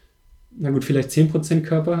 Na gut, vielleicht 10%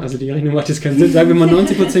 Körper, also die Rechnung macht jetzt keinen Sinn, sagen wir mal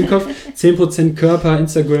 90% Kopf, 10% Körper,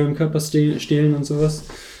 Instagram, Körper stehlen und sowas.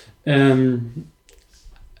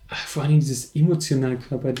 Vor allem dieses emotionale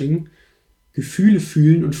Körperding, Gefühle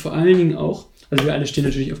fühlen und vor allen Dingen auch, also wir alle stehen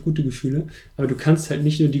natürlich auf gute Gefühle, aber du kannst halt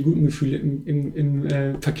nicht nur die guten Gefühle im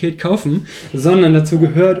Paket kaufen, sondern dazu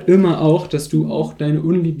gehört immer auch, dass du auch deine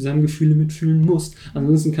unliebsamen Gefühle mitfühlen musst.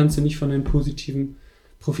 Ansonsten kannst du nicht von deinen positiven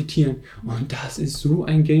profitieren. Und das ist so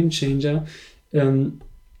ein Gamechanger,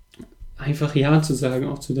 einfach Ja zu sagen,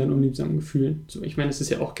 auch zu deinen unliebsamen Gefühlen. So, ich meine, es ist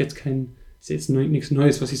ja auch jetzt nichts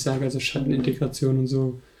Neues, was ich sage, also Schattenintegration und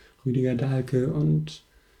so, Rüdiger Dahlke und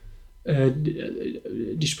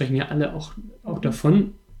die sprechen ja alle auch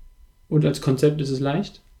davon, und als Konzept ist es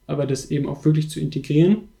leicht, aber das eben auch wirklich zu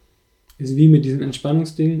integrieren, ist wie mit diesem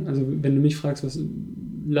Entspannungsding. Also wenn du mich fragst,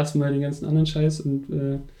 lass mal den ganzen anderen Scheiß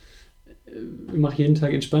und mach jeden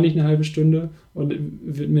Tag, entspanne ich eine halbe Stunde und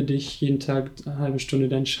widme dich jeden Tag eine halbe Stunde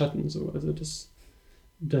deinen Schatten. So. Also das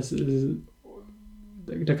ist,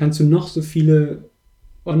 da kannst du noch so viele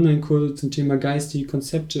Online-Kurse zum Thema geistige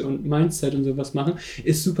Konzepte und Mindset und sowas machen,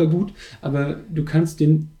 ist super gut, aber du kannst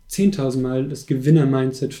den 10.000 Mal das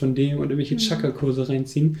Gewinner-Mindset von dem und irgendwelche Chakra-Kurse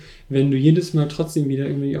reinziehen, wenn du jedes Mal trotzdem wieder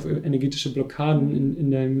irgendwie auf energetische Blockaden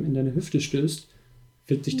in deine Hüfte stößt,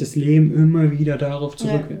 wird sich das Leben immer wieder darauf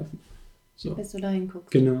zurückwerfen. So. Bis du da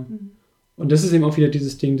hinguckst. Genau. Und das ist eben auch wieder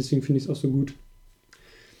dieses Ding, deswegen finde ich es auch so gut.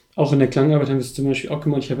 Auch in der Klangarbeit haben wir es zum Beispiel auch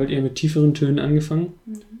gemacht, ich habe halt eher mit tieferen Tönen angefangen.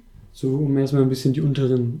 So, um erstmal ein bisschen die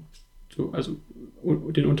unteren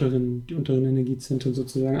Energiezentren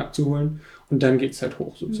sozusagen abzuholen. Und dann geht es halt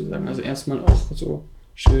hoch sozusagen. Also erstmal auch so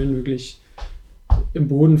schön wirklich im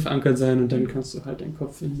Boden verankert sein und dann kannst du halt deinen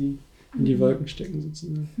Kopf in die Wolken stecken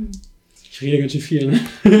sozusagen. Ich rede ganz schön viel, ne?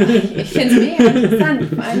 Ich finde es mega interessant.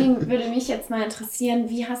 Vor allen Dingen würde mich jetzt mal interessieren,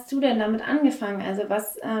 wie hast du denn damit angefangen? Also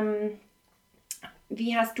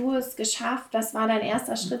wie hast du es geschafft? Was war dein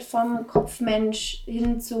erster Schritt vom Kopfmensch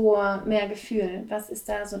hin zu mehr Gefühl? Was ist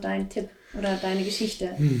da so dein Tipp oder deine Geschichte?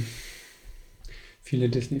 Viele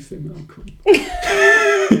Disney-Filme angucken.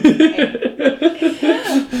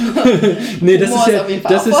 Nee, das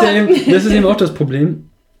ist eben auch das Problem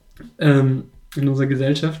in unserer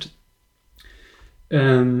Gesellschaft,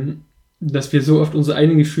 dass wir so oft unsere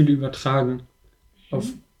eigenen Gefühle übertragen. Auf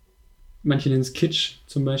manche nennen es Kitsch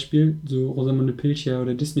zum Beispiel, so Rosamunde Pilcher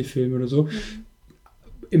oder Disney-Film oder so.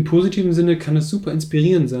 Im positiven Sinne kann das super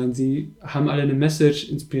inspirierend sein. Sie haben alle eine Message,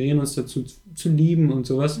 inspirieren uns dazu zu lieben und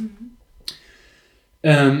sowas.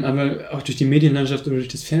 Aber auch durch die Medienlandschaft oder durch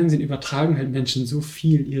das Fernsehen übertragen halt Menschen so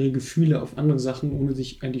viel ihre Gefühle auf andere Sachen, ohne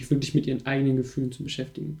sich eigentlich wirklich mit ihren eigenen Gefühlen zu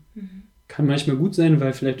beschäftigen. Kann manchmal gut sein,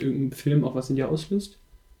 weil vielleicht irgendein Film auch was in dir auslöst.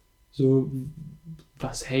 So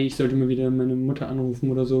was, hey, ich sollte mal wieder meine Mutter anrufen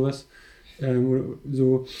oder sowas. Oder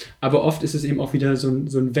so. Aber oft ist es eben auch wieder so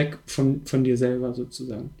ein Weg von dir selber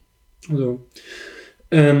sozusagen. Also,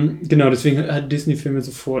 genau, deswegen hat Disney-Filme so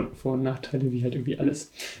Vor- und Nachteile wie halt irgendwie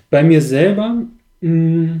alles. Bei mir selber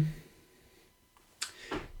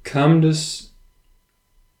kam das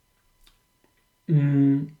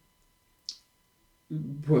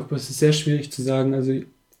es ist sehr schwierig zu sagen. Also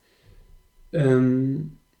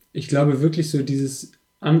ich glaube wirklich so dieses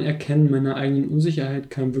Anerkennen meiner eigenen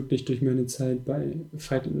Unsicherheit kam wirklich durch meine Zeit bei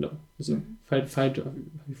Fight and Law. Also Fight, habe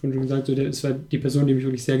ich vorhin schon gesagt, so das war die Person, die mich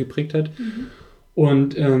wirklich sehr geprägt hat.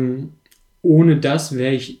 Und ohne das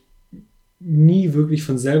wäre ich nie wirklich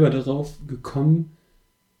von selber darauf gekommen,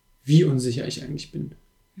 wie unsicher ich eigentlich bin.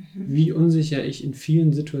 Wie unsicher ich in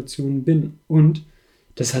vielen Situationen bin. Und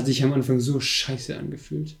das hat sich am Anfang so scheiße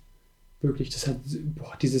angefühlt. Wirklich, das hat,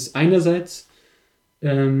 dieses einerseits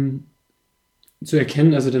zu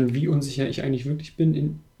erkennen, also dann wie unsicher ich eigentlich wirklich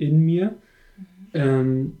bin in mir,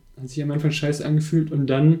 hat sich am Anfang scheiße angefühlt und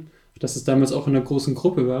dann, dass es damals auch in einer großen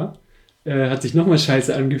Gruppe war, hat sich nochmal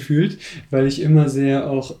scheiße angefühlt, weil ich immer sehr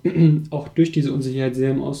auch durch diese Unsicherheit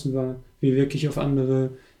sehr im Außen war. Wie wirke ich auf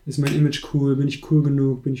andere? Ist mein Image cool? Bin ich cool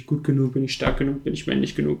genug? Bin ich gut genug? Bin ich stark genug? Bin ich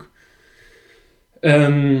männlich genug?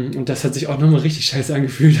 Und das hat sich auch nochmal richtig scheiße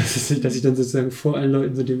angefühlt, dass ich dann sozusagen vor allen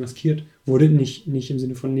Leuten so demaskiert wurde. Nicht im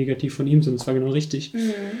Sinne von negativ von ihm, sondern es war genau richtig.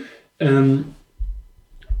 Und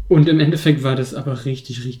im Endeffekt war das aber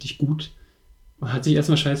richtig, richtig gut. Hat sich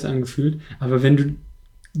erstmal scheiße angefühlt. Aber wenn du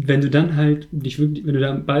dann halt wenn du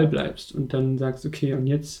da am Ball bleibst und dann sagst, okay, und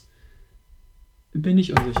jetzt bin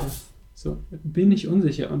ich unsicher. So, bin ich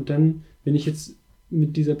unsicher. Und dann, wenn ich jetzt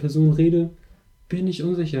mit dieser Person rede, bin ich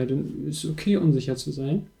unsicher, dann ist es okay, unsicher zu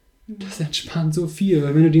sein. Das entspannt so viel,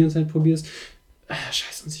 weil wenn du die ganze Zeit probierst,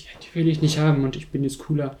 scheiß Unsicherheit, die will ich nicht haben und ich bin jetzt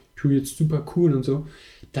cooler, ich bin jetzt super cool und so,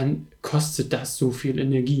 dann kostet das so viel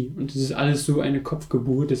Energie und das ist alles so eine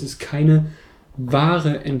Kopfgeburt, das ist keine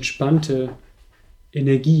wahre, entspannte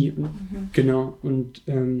Energie. Genau, und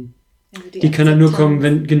die kann halt nur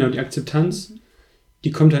kommen, die Akzeptanz,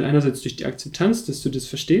 die kommt halt einerseits durch die Akzeptanz, dass du das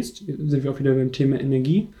verstehst, da sind wir auch wieder beim Thema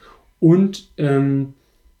Energie. Und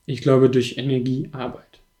ich glaube, durch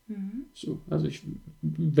Energiearbeit. So, also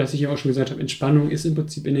was ich ja auch schon gesagt habe, Entspannung ist im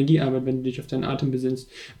Prinzip Energiearbeit, wenn du dich auf deinen Atem besinnst,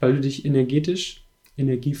 weil du dich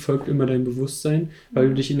Energie folgt immer deinem Bewusstsein, weil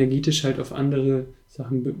du dich energetisch halt auf andere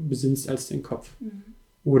Sachen besinnst als dein Kopf.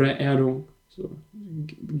 Oder Erdung. So,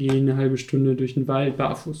 geh eine halbe Stunde durch den Wald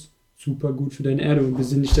barfuß. Super gut für deine Erdung.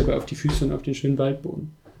 Besinn dich dabei auf die Füße und auf den schönen Waldboden.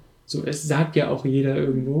 So, es sagt ja auch jeder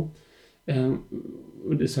irgendwo.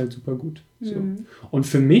 Und ist halt super gut. So. Und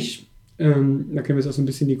für mich, da können wir jetzt auch so ein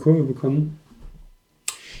bisschen die Kurve bekommen,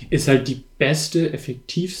 ist halt die beste,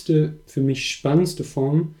 effektivste, für mich spannendste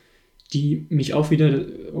Form, die mich auch wieder,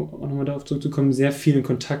 auch nochmal darauf zurückzukommen, sehr viel in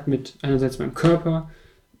Kontakt mit einerseits meinem Körper,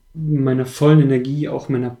 meiner vollen Energie, auch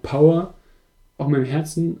meiner Power, auch meinem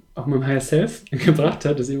Herzen, auch meinem Higher Self gebracht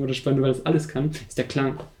hat. Das ist immer das Spannende, weil das alles kann, ist der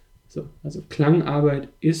Klang. So, also Klangarbeit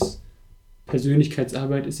ist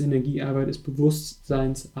Persönlichkeitsarbeit, ist Energiearbeit, ist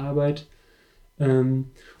Bewusstseinsarbeit.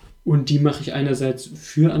 Und die mache ich einerseits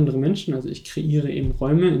für andere Menschen. Also ich kreiere eben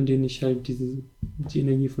Räume, in denen ich halt die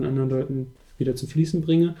Energie von anderen Leuten wieder zum Fließen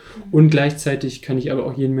bringe. Und gleichzeitig kann ich aber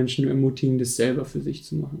auch jeden Menschen nur ermutigen, das selber für sich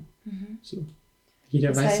zu machen. So. Jeder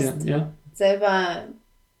das weiß heißt, ja. Selber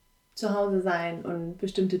zu Hause sein und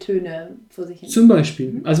bestimmte Töne vor sich hin. Zum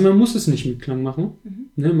Beispiel. Also man muss es nicht mit Klang machen.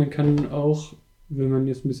 Ne, man kann auch, wenn man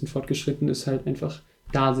jetzt ein bisschen fortgeschritten ist, halt einfach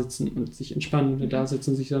da sitzen und sich entspannen. Oder da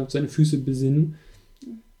sitzen und sich auf seine Füße besinnen.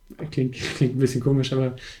 Klingt ein bisschen komisch,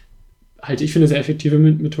 aber halt, ich finde das eine effektive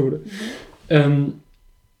Methode.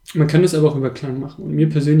 Man kann das aber auch über Klang machen. Und mir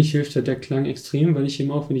persönlich hilft halt der Klang extrem, weil ich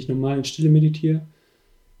eben auch, wenn ich normal in Stille meditiere,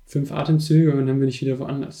 5 Atemzüge und dann bin ich wieder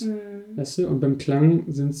woanders. Weißt du? Und beim Klang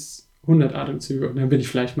sind es 100 Atemzüge und dann bin ich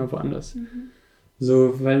vielleicht mal woanders.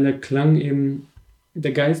 So, weil der Klang eben,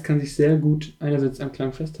 der Geist kann sich sehr gut einerseits am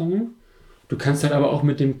Klang festhangeln. Du kannst halt aber auch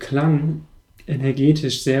mit dem Klang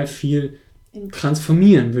energetisch sehr viel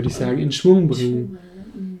transformieren, würde ich sagen, in Schwung bringen.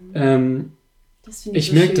 Das finde ich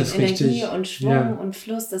Ich merke schön. das Energie richtig. und Schwung und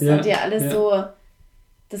Fluss, das hat ja alles so,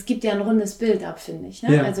 das gibt ja ein rundes Bild ab, finde ich.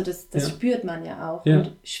 Ne? Ja. Also das spürt man ja auch. Ja.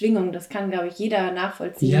 Und Schwingung, das kann, glaube ich, jeder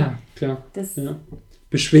nachvollziehen. Ja, klar. Das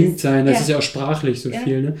Beschwingt sein, das ist ja auch sprachlich so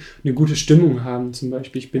viel, ne? Eine gute Stimmung haben zum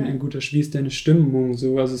Beispiel. Ich bin ein guter, wie ist deine Stimmung?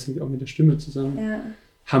 So, also es hängt auch mit der Stimme zusammen. Ja.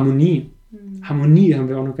 Harmonie. Harmonie haben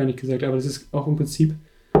wir auch noch gar nicht gesagt, aber das ist auch im Prinzip,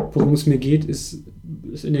 worum es mir geht, ist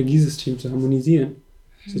das Energiesystem zu harmonisieren.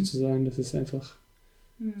 Sozusagen, dass es einfach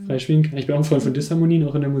frei schwingen kann. Ich bin auch ein Freund von Disharmonien,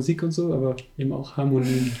 auch in der Musik und so, aber eben auch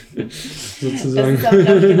Harmonien sozusagen. Das ist auch,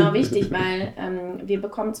 glaube ich, genau wichtig, weil wir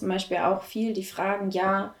bekommen zum Beispiel auch viel die Fragen,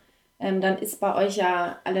 dann ist bei euch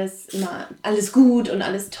ja alles gut und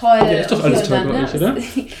alles toll. Ja, ist doch alles toll bei euch, oder?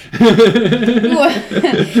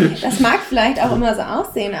 Das mag vielleicht auch immer so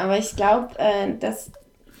aussehen, aber ich glaube, das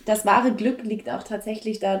wahre Glück liegt auch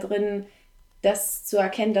tatsächlich darin, das zu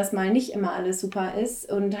erkennen, dass mal nicht immer alles super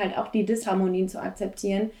ist und halt auch die Disharmonien zu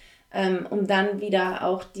akzeptieren, um dann wieder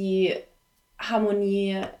auch die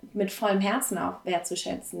Harmonie mit vollem Herzen auch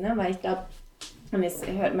wertzuschätzen. Ne? Weil ich glaube, und das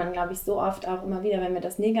hört man, glaube ich, so oft auch immer wieder, wenn wir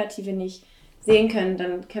das Negative nicht sehen können,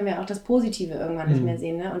 dann können wir auch das Positive irgendwann nicht mehr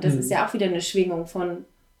sehen. Ne? Und das ist ja auch wieder eine Schwingung von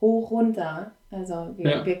hoch runter. Also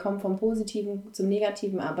wir kommen vom Positiven zum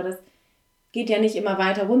Negativen, aber das geht ja nicht immer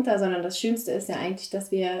weiter runter, sondern das Schönste ist ja eigentlich,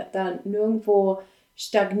 dass wir da nirgendwo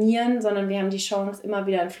stagnieren, sondern wir haben die Chance, immer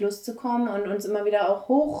wieder in den Fluss zu kommen und uns immer wieder auch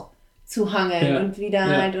hoch zu hangeln und wieder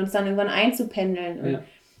halt uns dann irgendwann einzupendeln. Und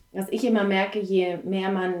was ich immer merke, je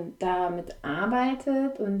mehr man damit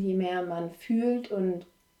arbeitet und je mehr man fühlt und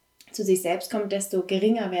zu sich selbst kommt, desto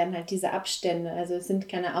geringer werden halt diese Abstände. Also es sind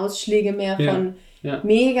keine Ausschläge mehr von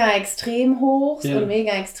mega extrem hochs und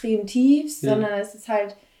mega extrem tiefs, sondern es ist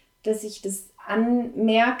halt, dass ich das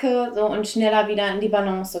anmerke so und schneller wieder in die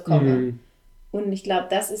Balance komme. Und ich glaube,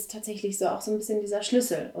 das ist tatsächlich so auch so ein bisschen dieser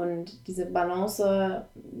Schlüssel und diese Balance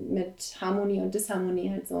mit Harmonie und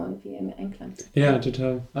Disharmonie halt so irgendwie im Einklang. Ja,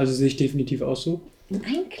 total. Also sehe ich definitiv auch so. In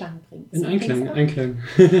Einklang bringen. In Einklang.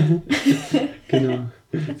 Genau.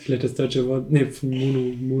 Vielleicht das deutsche Wort, von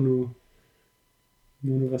Mono,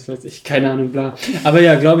 was weiß ich, keine Ahnung, bla. Aber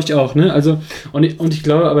ja, glaube ich auch, ne? Also, und ich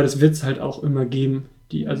glaube, aber das wird es halt auch immer geben,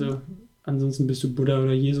 ansonsten bist du Buddha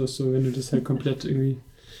oder Jesus, so, wenn du das halt komplett irgendwie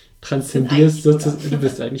transzendierst, sozusagen. Du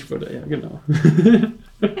bist eigentlich Buddha, ja, genau.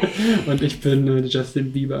 Und ich bin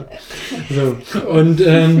Justin Bieber. So. Und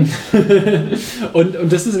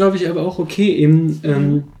das ist, glaube ich, aber auch okay,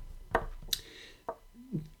 eben,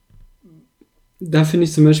 da finde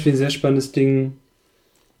ich zum Beispiel ein sehr spannendes Ding,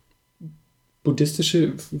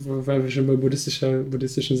 buddhistische, weil wir schon bei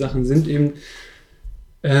buddhistischen Sachen sind, eben,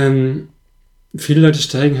 viele Leute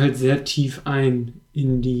steigen halt sehr tief ein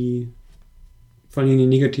vor allem in die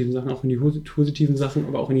negativen Sachen, auch in die positiven Sachen,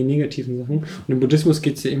 aber auch in die negativen Sachen. Und im Buddhismus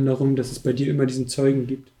geht es ja eben darum, dass es bei dir immer diesen Zeugen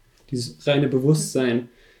gibt, dieses reine Bewusstsein,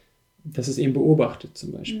 dass es eben beobachtet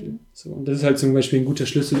zum Beispiel. So, und das ist halt zum Beispiel ein guter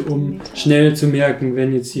Schlüssel, um schnell zu merken,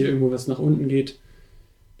 wenn jetzt hier irgendwo was nach unten geht,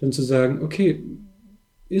 dann zu sagen, okay,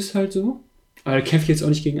 ist halt so, aber da kämpfe ich jetzt auch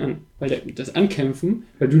nicht gegen an. Weil das Ankämpfen,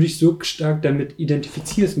 weil du dich so stark damit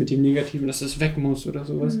identifizierst mit dem Negativen, dass es weg muss oder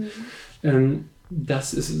sowas,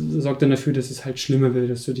 sorgt dann dafür, dass es halt schlimmer wird,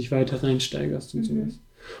 dass du dich weiter reinsteigerst und sowas.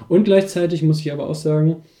 Und gleichzeitig muss ich aber auch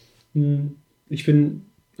sagen, bei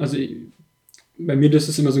mir das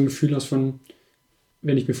ist immer so ein Gefühl aus von,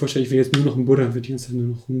 wenn ich mir vorstelle, ich will jetzt nur noch ein Buddha, würde ich die ganze Zeit nur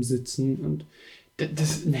noch rumsitzen und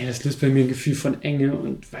das löst bei mir ein Gefühl von Enge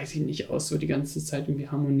und weiß ich nicht aus, so die ganze Zeit irgendwie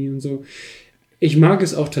Harmonie und so. Ich mag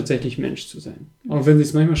es auch tatsächlich, Mensch zu sein. Auch wenn es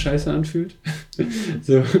sich manchmal scheiße anfühlt.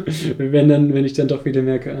 So, wenn ich dann doch wieder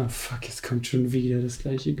merke, fuck, jetzt kommt schon wieder das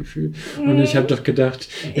gleiche Gefühl. Und ich habe doch gedacht,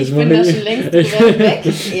 ich bin da schon längst weg.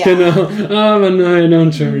 Ja. Genau, aber nein,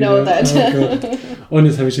 und schon wieder. Oh Gott. Und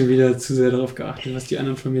jetzt habe ich schon wieder zu sehr darauf geachtet, was die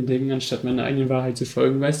anderen von mir denken, anstatt meiner eigenen Wahrheit zu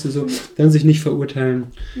folgen. Weißt du, so, dann sich nicht verurteilen.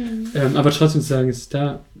 Aber trotzdem zu sagen, es ist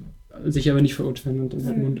da, sich aber nicht verurteilen und dann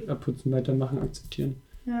halt Mund abputzen, weitermachen, akzeptieren.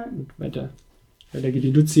 Ja. Und weiter. Weil da geht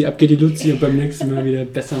die Luzi, ab geht die Luzi und beim nächsten Mal wieder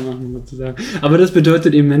besser machen, sozusagen. Aber das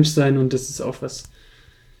bedeutet eben Menschsein und das ist auch was,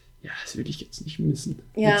 das will ich jetzt nicht missen.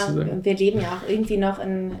 Ja, sozusagen. Wir leben ja auch irgendwie noch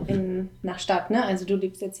in einer Stadt, ne? Also du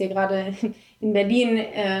lebst jetzt hier gerade in Berlin,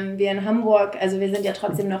 wir in Hamburg, also wir sind ja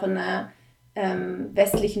trotzdem noch in einer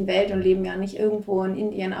westlichen Welt und leben ja nicht irgendwo in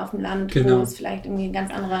Indien auf dem Land, wo es vielleicht irgendwie eine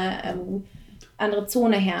ganz andere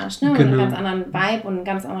Zone herrscht, ne? Und einen ganz anderen Vibe und eine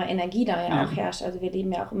ganz andere Energie da ja auch herrscht. Also wir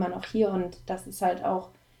leben ja auch immer noch hier und das ist halt auch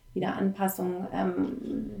wieder Anpassung,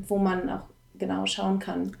 wo man auch genau schauen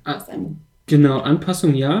kann. Genau,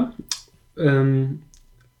 Anpassung ja.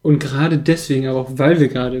 Und gerade deswegen, aber auch weil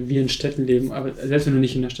wir in Städten leben, aber selbst wenn du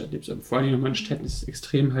nicht in der Stadt lebst, aber vor allem nochmal in Städten ist es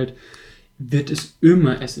extrem halt, wird es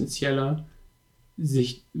immer essentieller,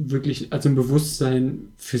 sich wirklich, also ein Bewusstsein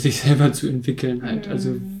für sich selber zu entwickeln halt.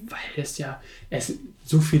 Also, weil es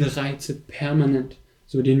so viele Reize permanent,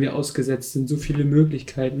 so denen wir ausgesetzt sind, so viele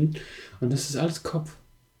Möglichkeiten. Und das ist alles Kopf.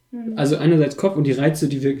 Also einerseits Kopf und die Reize,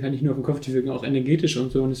 die wirken halt nicht nur auf den Kopf, die wirken auch energetisch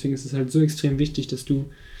und so. Und deswegen ist es halt so extrem wichtig, dass du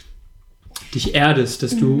dich erdest,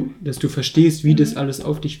 dass du verstehst, wie das alles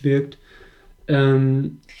auf dich wirkt.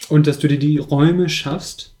 Und dass du dir die Räume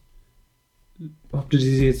schaffst, ob du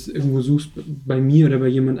diese jetzt irgendwo suchst, bei mir oder bei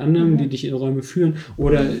jemand anderem, die dich in Räume führen,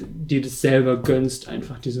 oder dir das selber gönnst,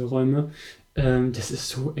 einfach diese Räume. Das ist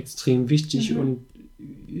so extrem wichtig und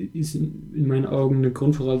ist in meinen Augen eine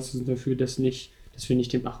Grundvoraussetzung dafür, dass wir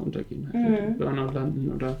nicht den Bach untergehen, halt mit dem Burnout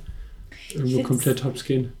landen oder irgendwo komplett hops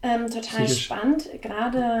gehen. Total spannend,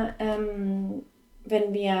 gerade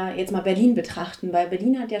wenn wir jetzt mal Berlin betrachten, weil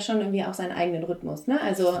Berlin hat ja schon irgendwie auch seinen eigenen Rhythmus, ne?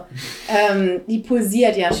 Also die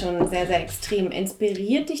pulsiert ja schon sehr, sehr extrem.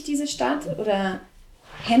 Inspiriert dich diese Stadt oder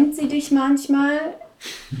hemmt sie dich manchmal?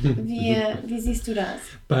 Wie siehst du das?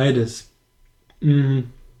 Beides.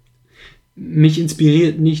 Mich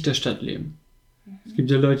inspiriert nicht das Stadtleben. Es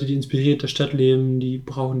gibt ja Leute, die inspiriert das Stadtleben, die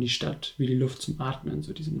brauchen die Stadt wie die Luft zum Atmen,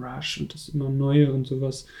 so diesen Rush und das immer Neue und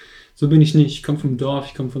sowas. So bin ich nicht. Ich komme vom Dorf,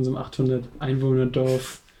 ich komme von so einem 800 Einwohner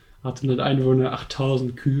Dorf, 800 Einwohner,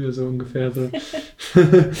 8000 Kühe, so ungefähr. So.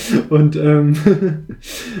 Und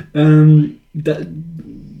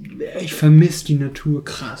ich vermisse die Natur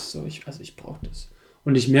krass. So. Ich brauche das.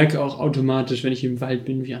 Und ich merke auch automatisch, wenn ich im Wald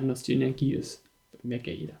bin, wie anders die Energie ist. Merkt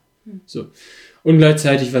ja jeder. So. Und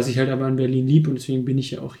gleichzeitig, was ich halt aber an Berlin liebe, und deswegen bin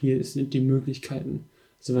ich ja auch hier, sind die Möglichkeiten.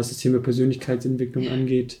 Also was das Thema Persönlichkeitsentwicklung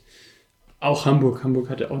angeht. Auch Hamburg.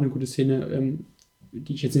 Hamburg hatte auch eine gute Szene,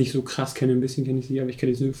 die ich jetzt nicht so krass kenne. Ein bisschen kenne ich sie, aber ich kann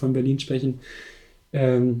jetzt nur von Berlin sprechen.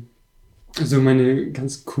 So meine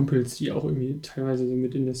ganzen Kumpels, die auch irgendwie teilweise so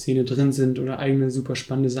mit in der Szene drin sind oder eigene super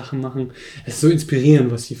spannende Sachen machen. Es ist so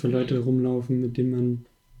inspirierend, was hier für Leute rumlaufen, mit denen man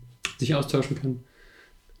sich austauschen kann.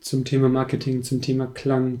 Zum Thema Marketing, zum Thema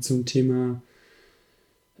Klang, zum Thema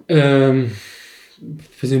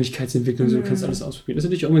Persönlichkeitsentwicklung. So, du kannst alles ausprobieren. Das ist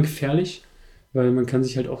natürlich auch immer gefährlich, weil man kann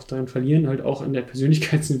sich halt auch daran verlieren, halt auch in der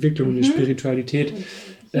Persönlichkeitsentwicklung und der Spiritualität.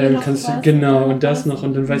 Kannst du, genau, und das noch,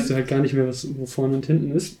 und dann weißt du halt gar nicht mehr, wo vorne und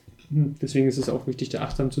hinten ist. Deswegen ist es auch wichtig, da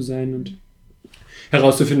achtsam zu sein und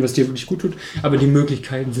herauszufinden, was dir wirklich gut tut. Aber die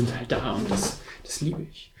Möglichkeiten sind halt da und das liebe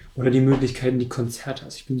ich. Oder die Möglichkeiten, die Konzerte.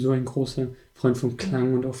 Also ich bin so ein großer Freund von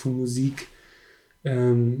Klang und auch von Musik.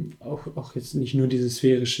 Auch jetzt nicht nur diese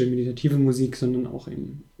sphärische, meditative Musik, sondern auch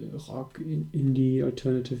in Rock, Indie,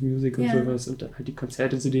 Alternative Music und sowas. Und dann halt die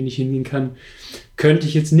Konzerte, zu denen ich hingehen kann. Könnte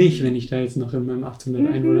ich jetzt nicht, wenn ich da jetzt noch in meinem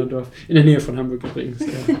 800 Einwohnerdorf, in der Nähe von Hamburg übrigens,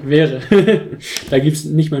 wäre. Da gibt es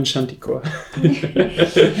nicht mal einen Shanty-Chor.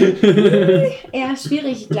 Ja,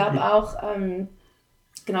 schwierig. Ich glaube auch,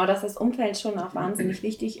 genau, dass das Umfeld schon auch wahnsinnig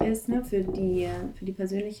wichtig ist, ne, für die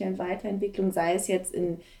persönliche Weiterentwicklung, sei es jetzt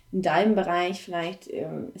in deinem Bereich, vielleicht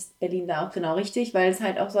ist Berlin da auch genau richtig, weil es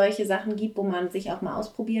halt auch solche Sachen gibt, wo man sich auch mal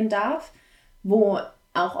ausprobieren darf, wo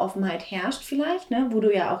auch Offenheit herrscht vielleicht, ne, wo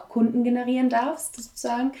du ja auch Kunden generieren darfst,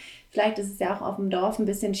 sozusagen. Vielleicht ist es ja auch auf dem Dorf ein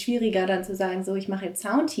bisschen schwieriger, dann zu sagen, so, ich mache jetzt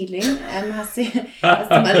Sound Healing. Hast du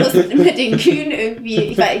mal Lust mit den Kühen irgendwie?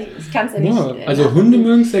 Ich kann es ja nicht. Ja, also Hunde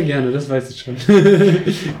mögen es sehr gerne, das weiß ich schon.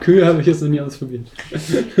 Kühe habe ich jetzt noch nie ausprobiert.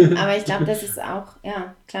 Aber ich glaube, das ist auch,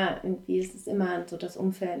 ja, klar, irgendwie ist es immer so das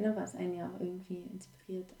Umfeld, ne, was einen ja auch irgendwie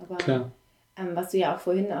inspiriert. Aber klar. Was du ja auch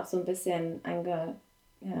vorhin auch so ein bisschen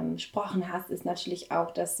angesprochen hast, ist natürlich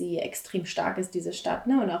auch, dass sie extrem stark ist, diese Stadt,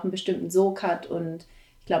 ne, und auch einen bestimmten Sog hat und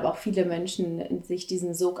ich glaube auch viele Menschen sich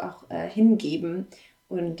diesen Sog auch hingeben.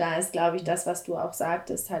 Und da ist, glaube ich, das, was du auch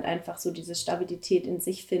sagtest, halt einfach so diese Stabilität in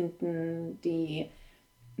sich finden, die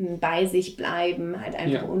bei sich bleiben, halt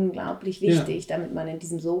einfach unglaublich wichtig, damit man in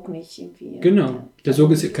diesem Sog nicht irgendwie... Genau, der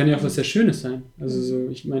Sog kann ja auch was sehr Schönes sein. Also so,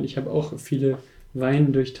 ich meine, ich habe auch viele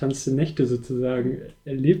Wein durchtanzte Nächte sozusagen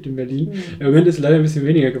erlebt in Berlin. Im Moment ist leider ein bisschen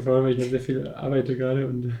weniger geworden, weil ich noch sehr viel arbeite gerade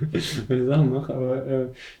und meine Sachen mache, aber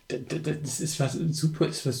das ist was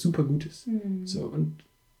super Gutes. So, und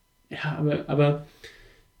ja, aber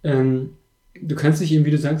du kannst dich eben,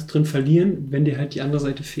 wie du sagst, drin verlieren, wenn dir halt die andere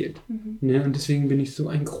Seite fehlt. Ne? Und deswegen bin ich so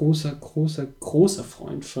ein großer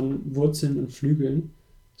Freund von Wurzeln und Flügeln.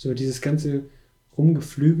 So dieses ganze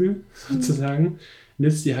Rumgeflügel sozusagen.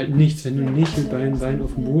 Nützt dir halt nichts, wenn du nicht mit beiden Beinen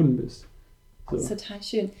auf dem Boden bist. So. Das ist total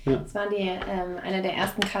schön. Ja. Das war eine der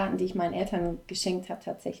ersten Karten, die ich meinen Eltern geschenkt habe,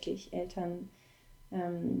 tatsächlich. Eltern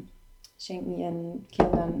schenken ihren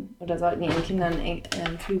Kindern oder sollten ihren Kindern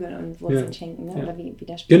Flügel und Wurzeln schenken, ne? Oder wie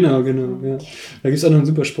der Spruch. Genau, ja. Da gibt es auch noch einen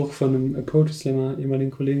super Spruch von einem Poetry Slammer,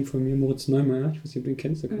 ehemaligen Kollegen von mir, Moritz Neumeier, ich weiß nicht, ob du den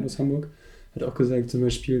kennst, der kommt aus Hamburg, hat auch gesagt zum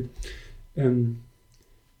Beispiel,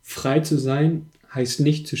 frei zu sein heißt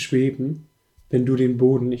nicht zu schweben, wenn du den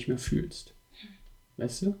Boden nicht mehr fühlst.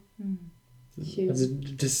 Weißt du? Schön. Also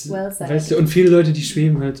das, weißt du, und viele Leute, die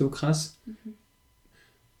schweben halt so krass.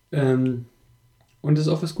 Und das ist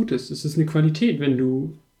auch was Gutes. Es ist eine Qualität, wenn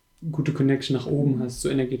du gute Connection nach oben hast, so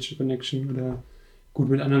energetische Connection oder gut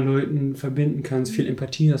mit anderen Leuten verbinden kannst, viel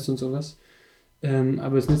Empathie hast und sowas.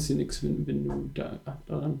 Aber es nützt dir nichts, wenn du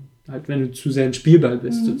daran, halt wenn du zu sehr ein Spielball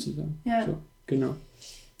bist, sozusagen. Ja. So, genau.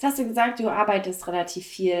 Jetzt hast du gesagt, du arbeitest relativ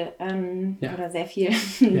viel oder sehr viel.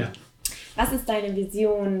 Ja. Was ist deine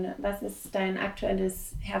Vision? Was ist dein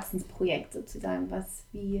aktuelles Herzensprojekt sozusagen?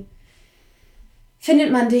 Wie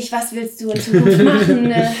findet man dich? Was willst du in Zukunft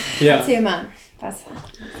machen? Erzähl mal, was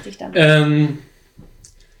dich damit?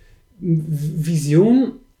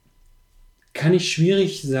 Vision kann ich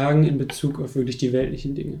schwierig sagen in Bezug auf wirklich die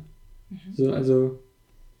weltlichen Dinge. So, also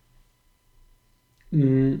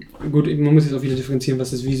gut, man muss jetzt auch wieder differenzieren,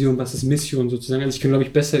 was ist Vision, was ist Mission sozusagen. Also ich kann, glaube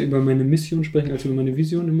ich, besser über meine Mission sprechen, als über meine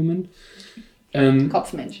Vision im Moment.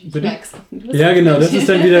 Kopfmensch. Ja, genau, das ist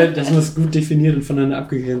dann wieder, das muss gut definiert und voneinander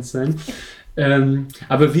abgegrenzt sein.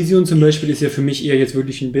 Aber Vision zum Beispiel ist ja für mich eher jetzt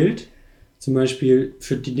wirklich ein Bild, zum Beispiel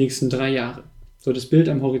für die nächsten 3 Jahre. So das Bild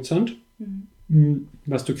am Horizont,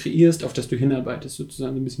 was du kreierst, auf das du hinarbeitest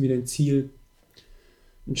sozusagen, ein bisschen wie dein Ziel,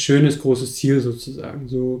 ein schönes, großes Ziel sozusagen.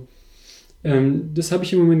 So, das habe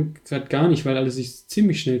ich im Moment gerade gar nicht, weil alles sich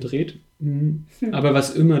ziemlich schnell dreht. Aber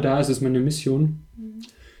was immer da ist, ist meine Mission,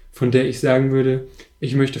 von der ich sagen würde,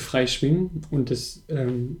 ich möchte frei schwingen und das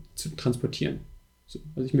zu transportieren. So,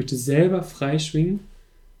 also ich möchte selber frei schwingen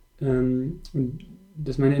und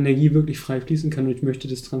dass meine Energie wirklich frei fließen kann und ich möchte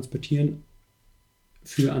das transportieren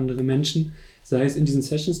für andere Menschen, sei es in diesen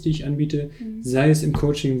Sessions, die ich anbiete, sei es im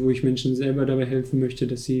Coaching, wo ich Menschen selber dabei helfen möchte,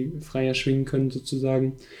 dass sie freier schwingen können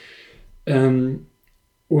sozusagen.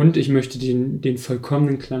 Und ich möchte den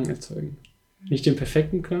vollkommenen Klang erzeugen. Nicht den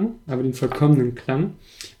perfekten Klang, aber den vollkommenen Klang,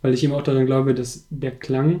 weil ich eben auch daran glaube, dass der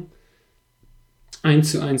Klang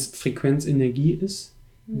 1:1 Frequenzenergie ist,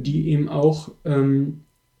 die eben auch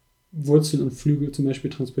Wurzeln und Flügel zum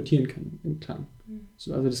Beispiel transportieren kann im Klang.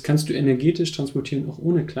 So, also das kannst du energetisch transportieren, auch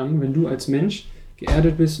ohne Klang. Wenn du als Mensch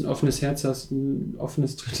geerdet bist, ein offenes Herz hast, ein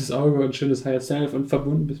offenes drittes Auge und ein schönes Higher Self und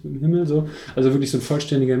verbunden bist mit dem Himmel, so, also wirklich so ein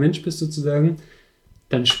vollständiger Mensch bist sozusagen,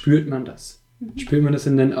 dann spürt man das. Spürt man das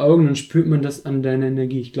in deinen Augen, dann spürt man das an deiner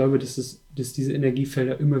Energie. Ich glaube, dass diese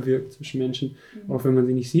Energiefelder immer wirken zwischen Menschen, auch wenn man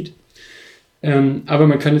sie nicht sieht. Aber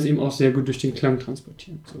man kann es eben auch sehr gut durch den Klang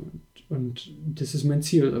transportieren. So. Und das ist mein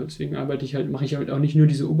Ziel. Also deswegen mache ich halt auch nicht nur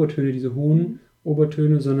diese Obertöne, diese hohen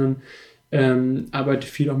Obertöne, sondern arbeite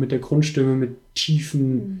viel auch mit der Grundstimme, mit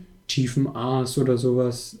tiefen A's oder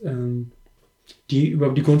sowas, die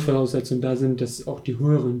überhaupt die Grundvoraussetzung da sind, dass auch die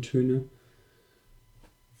höheren Töne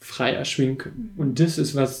frei erschwingen können. Und das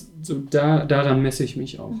ist was, so daran messe ich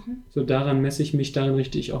mich auch. So daran messe ich mich, daran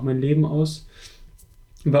richte ich auch mein Leben aus.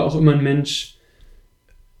 War auch immer ein Mensch,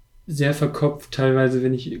 sehr verkopft, teilweise,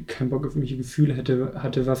 wenn ich keinen Bock auf irgendwelche Gefühle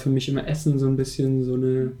hatte, war für mich immer Essen so ein bisschen so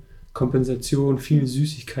eine Kompensation, viel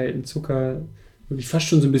Süßigkeiten, Zucker, wirklich fast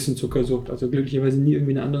schon so ein bisschen Zuckersucht, also glücklicherweise nie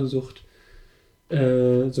irgendwie eine andere Sucht,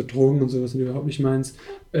 so Drogen und sowas sind überhaupt nicht meins,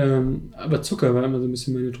 aber Zucker war immer so ein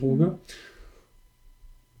bisschen meine Droge.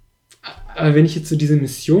 Aber wenn ich jetzt so diese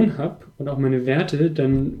Mission habe und auch meine Werte,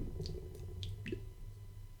 dann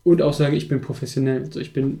und auch sage, ich bin professionell, also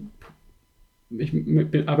ich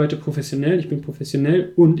arbeite professionell, ich bin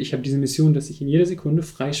professionell und ich habe diese Mission, dass ich in jeder Sekunde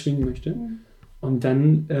frei schwingen möchte. Und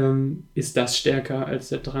dann ist das stärker als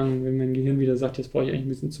der Drang, wenn mein Gehirn wieder sagt, jetzt brauche ich eigentlich ein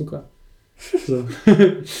bisschen Zucker. So.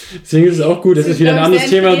 Deswegen ist es auch gut, das ist wieder ein anderes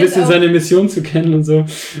Thema, ein bisschen seine Mission zu kennen und so.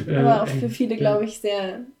 Aber auch für viele, glaube ich,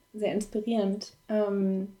 sehr, sehr inspirierend.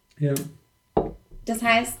 Ja. Das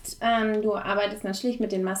heißt, du arbeitest natürlich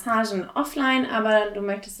mit den Massagen offline, aber du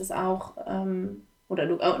möchtest es auch,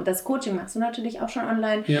 das Coaching machst du natürlich auch schon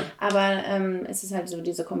online, aber es ist halt so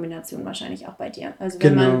diese Kombination wahrscheinlich auch bei dir. Also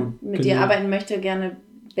wenn man mit dir arbeiten möchte, gerne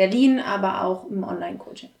Berlin, aber auch im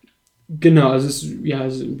Online-Coaching. Genau, also es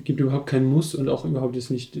gibt überhaupt keinen Muss und auch überhaupt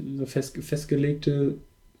jetzt nicht so festgelegte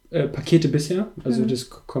Pakete bisher. Also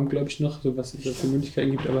das kommt, glaube ich, noch, so was es für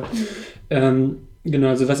Möglichkeiten gibt, aber genau,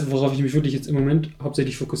 also worauf ich mich wirklich jetzt im Moment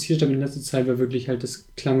hauptsächlich fokussiert habe in letzter Zeit, war wirklich halt das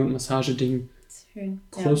Klang- und Massageding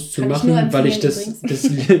groß zu machen, weil ich das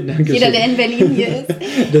danke jeder, der in Berlin hier ist.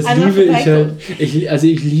 Das liebe ich halt.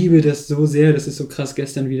 Ich liebe das so sehr, das ist so krass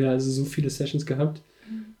gestern wieder, also so viele Sessions gehabt.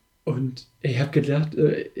 Und ich habe gedacht,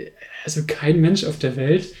 also kein Mensch auf der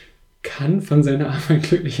Welt kann von seiner Arbeit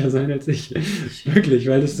glücklicher sein als ich. Wirklich,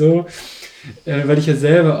 weil es so, weil ich ja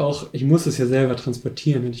selber auch, ich muss es ja selber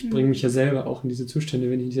transportieren und ich bringe mich ja selber auch in diese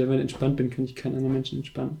Zustände. Wenn ich selber entspannt bin, kann ich keinen anderen Menschen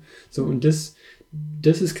entspannen. So, und das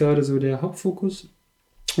ist gerade so der Hauptfokus.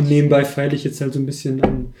 Und nebenbei feile ich jetzt halt so ein bisschen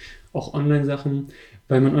an auch Online-Sachen,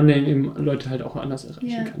 weil man online eben Leute halt auch anders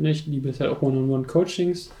erreichen kann. Ne? Ich liebe es halt auch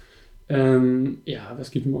One-on-One-Coachings. Aber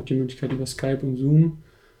es gibt mir auch die Möglichkeit über Skype und Zoom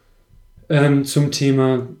zum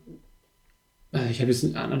Thema, ich habe jetzt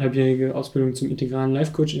eine 1,5-jährige Ausbildung zum integralen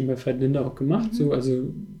Life-Coaching bei Veit Linde auch gemacht, so, also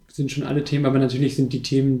sind schon alle Themen, aber natürlich sind die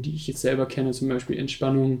Themen, die ich jetzt selber kenne, zum Beispiel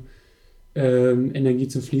Entspannung, Energie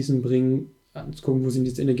zum Fließen bringen, zu gucken, wo sind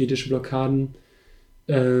jetzt energetische Blockaden,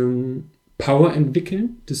 Power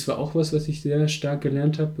entwickeln, das war auch was ich sehr stark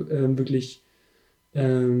gelernt habe, wirklich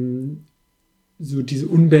so diese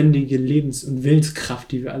unbändige Lebens- und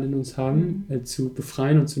Willenskraft, die wir alle in uns haben, zu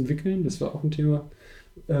befreien und zu entwickeln. Das war auch ein Thema,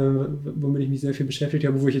 womit ich mich sehr viel beschäftigt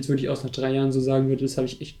habe, wo ich jetzt wirklich aus nach 3 Jahren so sagen würde, das habe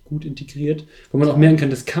ich echt gut integriert, wo man auch merken kann,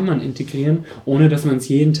 das kann man integrieren, ohne dass man es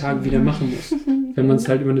jeden Tag wieder machen muss, wenn man es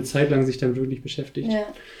halt über eine Zeit lang sich damit wirklich beschäftigt.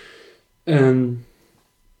 Ja.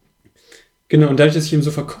 Genau, und dadurch, dass ich eben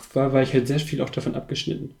so verkopft war ich halt sehr viel auch davon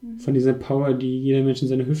abgeschnitten. Von dieser Power, die jeder Mensch in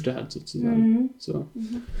seiner Hüfte hat, sozusagen. So.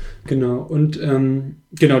 Genau, und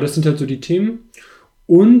das sind halt so die Themen.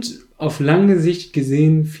 Und auf lange Sicht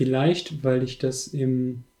gesehen, vielleicht, weil ich das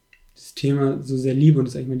Thema so sehr liebe und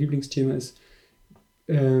das eigentlich mein Lieblingsthema ist,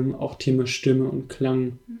 auch Thema Stimme und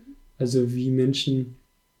Klang. Also wie Menschen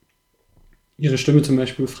ihre Stimme zum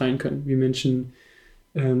Beispiel befreien können, wie Menschen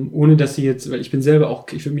ohne dass sie jetzt, weil ich bin selber auch,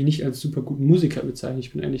 ich würde mich nicht als super guten Musiker bezeichnen,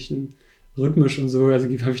 ich bin eigentlich ein rhythmisch und so, also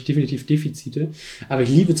habe ich definitiv Defizite, aber ich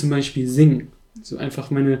liebe zum Beispiel Singen, so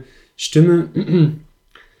einfach meine Stimme,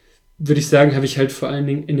 würde ich sagen, habe ich halt vor allen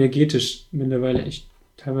Dingen energetisch mittlerweile echt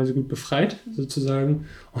teilweise gut befreit, sozusagen,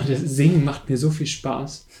 und das Singen macht mir so viel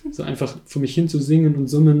Spaß, so einfach vor mich hin zu singen und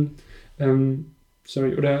summen,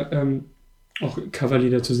 auch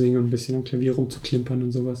Coverlieder zu singen und ein bisschen am Klavier rumzuklimpern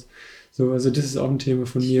und sowas. So, also das ist auch ein Thema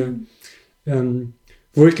von mir,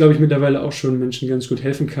 wo ich, glaube ich, mittlerweile auch schon Menschen ganz gut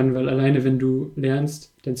helfen kann, weil alleine, wenn du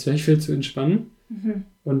lernst, dein Zwerchfell zu entspannen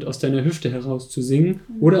und aus deiner Hüfte heraus zu singen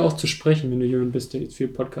oder auch zu sprechen, wenn du jemand bist, der jetzt viel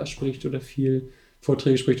Podcast spricht oder viel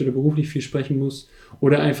Vorträge spricht oder beruflich viel sprechen muss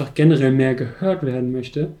oder einfach generell mehr gehört werden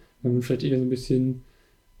möchte, weil man vielleicht eher so ein bisschen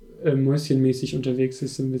mäuschenmäßig unterwegs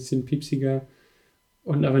ist, so ein bisschen piepsiger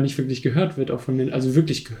und aber nicht wirklich gehört wird, auch von Menschen, also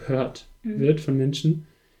wirklich gehört wird von Menschen.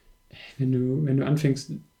 Wenn du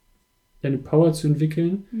anfängst, deine Power zu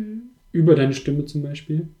entwickeln, über deine Stimme zum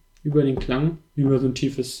Beispiel, über den Klang, über so ein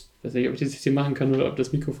tiefes, weiß nicht, ob ich das jetzt hier machen kann oder ob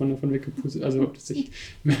das Mikrofon davon weggepustet, also ob das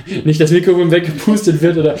nicht das Mikrofon weggepustet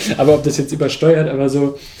wird, aber ob das jetzt übersteuert, aber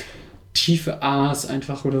so tiefe A's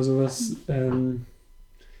einfach oder sowas,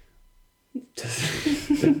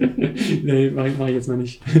 nee, mach ich jetzt mal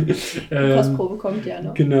nicht. Kostprobe kommt ja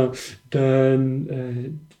noch. Genau,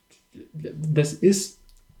 dann das ist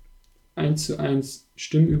 1:1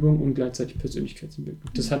 Stimmübung und gleichzeitig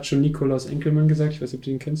Persönlichkeitsentwicklung. Das hat schon Nikolaus Enkelmann gesagt, ich weiß nicht, ob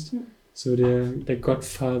du ihn kennst. So der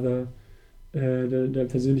Godfather der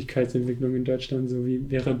Persönlichkeitsentwicklung in Deutschland, so wie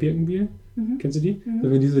Vera Birkenbiel. Kennst du die?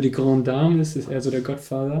 So, wenn die so die Grande Dame ist er so der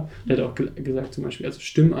Godfather. Der hat auch gesagt zum Beispiel, also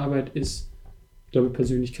Stimmarbeit ist, ich glaube,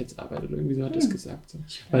 Persönlichkeitsarbeit oder irgendwie so hat er es gesagt. So.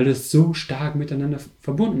 Weil das so stark miteinander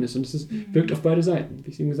verbunden ist und es wirkt auf beide Seiten. Wie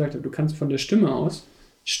ich eben gesagt habe, du kannst von der Stimme aus,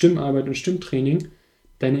 Stimmarbeit und Stimmtraining,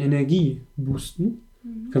 deine Energie boosten.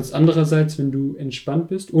 Du kannst andererseits, wenn du entspannt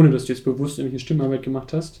bist, ohne dass du jetzt bewusst irgendwelche Stimmarbeit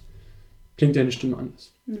gemacht hast, klingt deine Stimme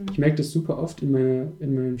anders. Ich merke das super oft in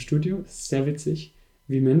meinem Studio, das ist sehr witzig,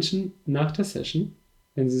 wie Menschen nach der Session,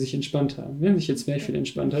 wenn sie sich entspannt haben, wenn sich jetzt Zwerchfell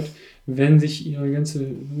entspannt hat, wenn sich alles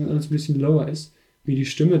ein bisschen lower ist, wie die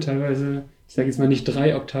Stimme teilweise, ich sage jetzt mal nicht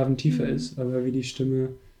 3 Oktaven tiefer ist, aber wie die Stimme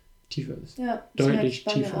tiefer ist. Ja, deutlich das merke ich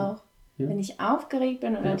bei tiefer. mir auch. Ja. Wenn ich aufgeregt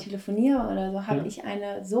bin oder telefoniere oder so, habe ich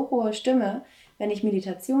eine so hohe Stimme. Wenn ich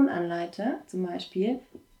Meditation anleite, zum Beispiel,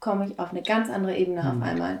 komme ich auf eine ganz andere Ebene auf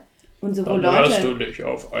einmal. Und so, wo Dann Leute... hörst du dich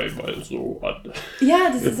auf einmal so an.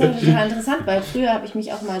 Ja, das ist so total interessant, weil früher habe ich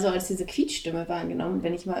mich auch mal so als diese Quietschstimme wahrgenommen.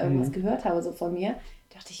 Wenn ich mal irgendwas gehört habe so von mir,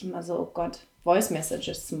 dachte ich immer so, oh Gott, Voice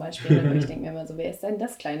Messages zum Beispiel. Und ich denke mir immer so, wer ist denn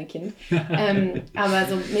das kleine Kind? Aber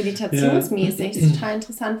so meditationsmäßig ist total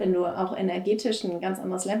interessant, wenn du auch energetisch ein ganz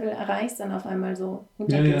anderes Level erreichst, dann auf einmal so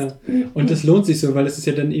runtergehst. Ja. Und das lohnt sich so, weil es ist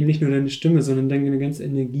ja dann eben nicht nur deine Stimme, sondern deine ganze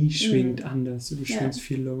Energie schwingt anders. Du schwingst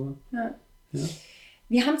viel lower. Ja.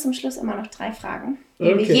 Wir haben zum Schluss immer noch 3 Fragen, die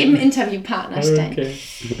wir jedem Interviewpartner stellen. Okay.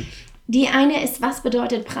 Die eine ist, was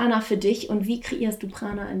bedeutet Prana für dich und wie kreierst du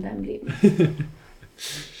Prana in deinem Leben?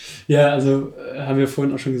 Ja, also haben wir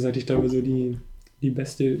vorhin auch schon gesagt, ich glaube, so die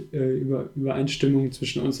beste Übereinstimmung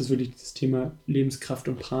zwischen uns ist wirklich das Thema Lebenskraft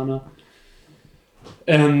und Prana.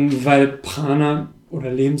 Weil Prana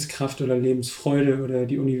oder Lebenskraft oder Lebensfreude oder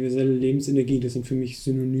die universelle Lebensenergie, das sind für mich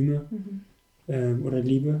Synonyme. Oder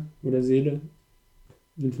Liebe oder Seele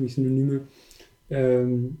sind für mich Synonyme.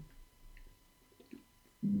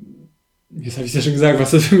 Jetzt habe ich ja schon gesagt,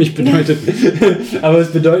 was das für mich bedeutet. Aber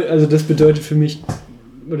das bedeutet für mich,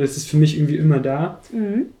 oder es ist für mich irgendwie immer da.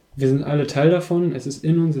 Wir sind alle Teil davon, es ist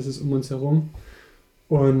in uns, es ist um uns herum.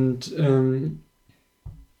 Und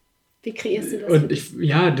wie kreierst du das? Und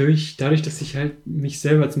dadurch, dass ich halt mich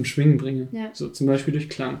selber zum Schwingen bringe. Ja. So zum Beispiel durch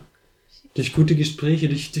Klang. Durch gute Gespräche,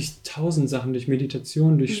 durch 1000 Sachen, durch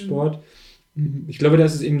Meditation, durch Sport. Ich glaube, da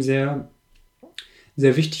ist es eben sehr,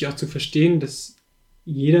 sehr wichtig auch zu verstehen, dass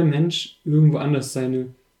jeder Mensch irgendwo anders seine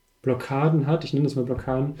Blockaden hat. Ich nenne das mal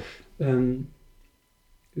Blockaden.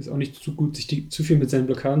 Ist auch nicht zu gut, sich zu viel mit seinen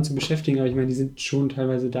Blockaden zu beschäftigen, aber ich meine, die sind schon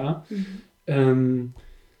teilweise da.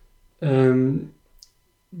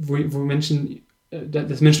 Wo Menschen,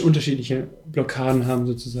 dass Menschen unterschiedliche Blockaden haben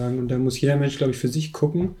sozusagen. Und da muss jeder Mensch, glaube ich, für sich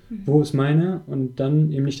gucken, wo ist meine, und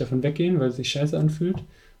dann eben nicht davon weggehen, weil es sich scheiße anfühlt,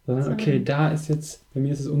 sondern okay, da ist jetzt, bei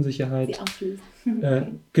mir ist es Unsicherheit. Sie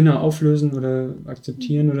auflösen. Genau, auflösen oder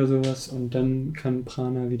akzeptieren oder sowas, und dann kann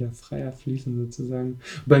Prana wieder freier fließen sozusagen.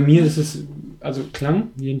 Bei mir ist es, also Klang,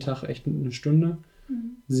 jeden Tag echt eine Stunde,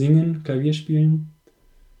 singen, Klavier spielen.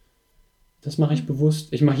 Das mache ich bewusst.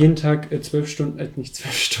 Ich mache jeden Tag 12 Stunden, nicht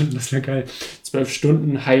 12 Stunden, das wäre geil, 12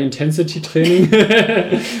 Stunden High-Intensity-Training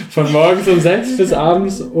von morgens um 6 bis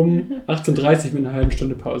abends um 18:30 mit einer halben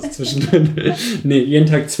Stunde Pause zwischendrin. Nee, jeden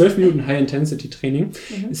Tag 12 Minuten High-Intensity-Training.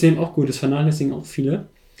 Ist eben auch gut, das vernachlässigen auch viele,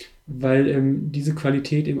 weil diese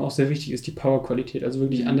Qualität eben auch sehr wichtig ist, die Power-Qualität, also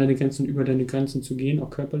wirklich an deine Grenzen, über deine Grenzen zu gehen, auch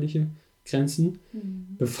körperliche Grenzen,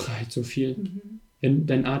 befreit so viel.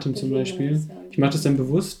 Dein Atem zum Beispiel. Ich mache das dann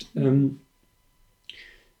bewusst.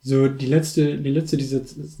 So, die letzte diese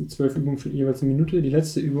 12 Übungen für jeweils eine Minute, die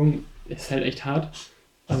letzte Übung ist halt echt hart,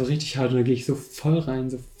 also richtig hart, und da gehe ich so voll rein,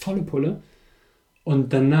 so volle Pulle,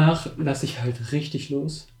 und danach lasse ich halt richtig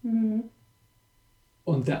los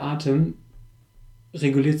und der Atem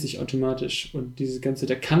reguliert sich automatisch, und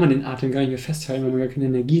da kann man den Atem gar nicht mehr festhalten, weil man gar keine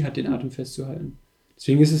Energie hat, den Atem festzuhalten.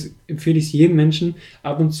 Deswegen empfehle ich es jedem Menschen,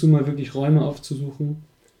 ab und zu mal wirklich Räume aufzusuchen,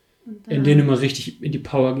 in denen du mal richtig in die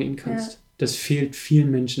Power gehen kannst. Ja. Das fehlt vielen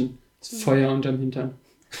Menschen. Das Feuer unterm Hintern.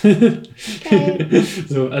 Okay.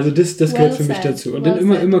 So, also das gehört für mich dazu. Und dann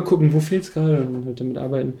immer gucken, wo fehlt es gerade, und halt damit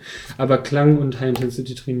arbeiten. Aber Klang und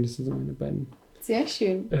High-Intensity-Training, das sind so meine beiden. Sehr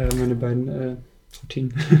schön. Meine beiden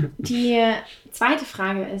Routinen. Die zweite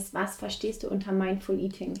Frage ist, was verstehst du unter Mindful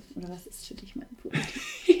Eating? Oder was ist für dich Mindful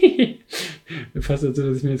Eating? Fast so,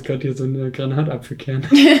 dass ich mir jetzt gerade hier so eine Granatapfelkern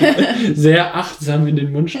sehr achtsam in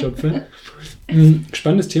den Mund stopfe.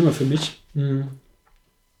 Spannendes Thema für mich.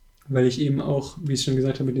 Weil ich eben auch, wie ich schon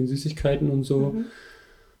gesagt habe, mit den Süßigkeiten und so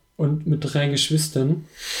und mit 3 Geschwistern,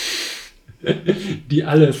 die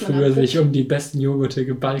alle früher sich um die besten Joghurte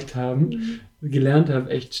gebalgt haben, gelernt habe,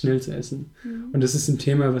 echt schnell zu essen. Und das ist ein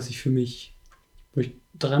Thema, was wo ich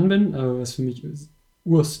dran bin, aber was für mich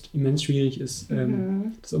immens schwierig ist,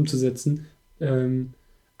 das umzusetzen,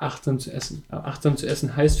 achtsam zu essen. Aber achtsam zu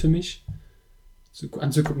essen heißt für mich,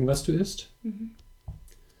 anzugucken, was du isst.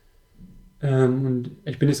 Und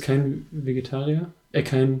ich bin jetzt kein Vegetarier,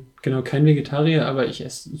 kein Vegetarier, aber ich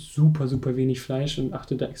esse super, super wenig Fleisch und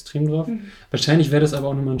achte da extrem drauf. Wahrscheinlich wäre das aber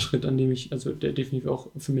auch nochmal ein Schritt, an dem der definitiv auch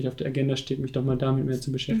für mich auf der Agenda steht, mich doch mal damit mehr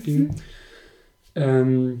zu beschäftigen. Das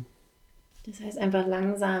heißt einfach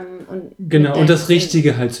langsam und... Genau, und das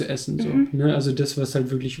Richtige halt zu essen. So, ne? Also das, was halt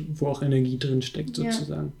wirklich, wo auch Energie drin steckt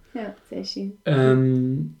sozusagen. Ja, sehr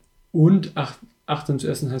schön. Und achtsam zu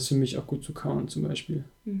essen heißt für mich auch gut zu kauen zum Beispiel.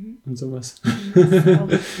 Und sowas. Das ist auch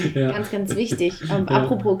ganz, ganz wichtig.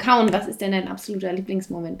 Apropos kauen, was ist denn dein absoluter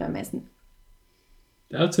Lieblingsmoment beim Essen?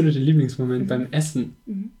 Der absolute Lieblingsmoment beim Essen?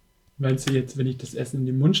 Meinst du jetzt, wenn ich das Essen in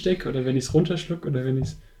den Mund stecke oder wenn ich es runterschlucke oder wenn ich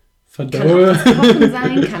es verdaue? Kann auch das Kochen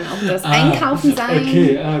sein, kann auch das Einkaufen sein.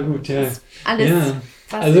 Okay, gut, ja. Alles,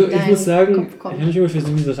 was also ich muss sagen, Kopf kommt. ich habe mich immer für so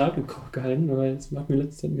einen miserablen Koch gehalten, aber es macht mir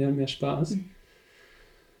letzte Zeit mehr und mehr Spaß.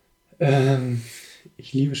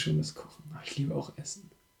 Ich liebe schon das Kochen, aber ich liebe auch Essen.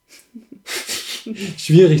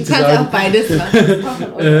 Schwierig zu sagen. Du kannst auch beides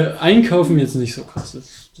machen. Einkaufen jetzt nicht so krass,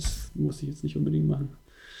 das muss ich jetzt nicht unbedingt machen.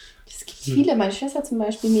 Es gibt viele, meine Schwester zum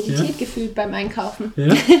Beispiel meditiert gefühlt beim Einkaufen.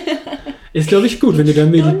 Ja? Ist, glaube ich, gut, wenn du da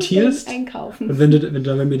meditierst. Einkaufen. Und wenn du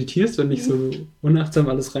dabei meditierst und nicht so unachtsam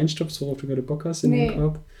alles reinstopfst, worauf du gerade Bock hast in den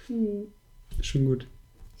Korb. Ist schon gut.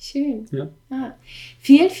 Schön. Ja.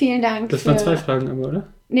 Vielen, vielen Dank. Das waren 2 Fragen aber, oder?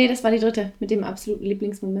 Nee, das war die dritte mit dem absoluten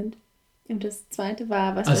Lieblingsmoment. Und das zweite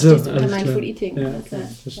war, was verstehst du unter Mindful Eating? Ja, okay,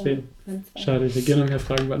 verstehe. Schade, ich hätte gerne noch mehr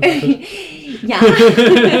Fragen beantwortet. Ja,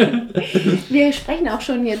 wir sprechen auch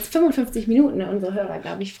schon jetzt 55 Minuten. Unsere Hörer,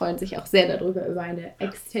 glaube ich, freuen sich auch sehr darüber, über eine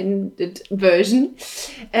Extended Version.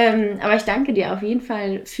 Aber ich danke dir auf jeden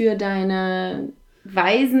Fall für deine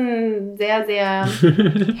weisen, sehr, sehr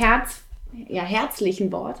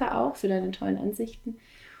herzlichen Worte auch, für deine tollen Ansichten.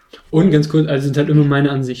 Und ganz kurz, also sind halt immer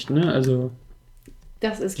meine Ansichten, ne? Also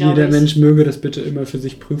das ist, jeder Mensch möge das bitte immer für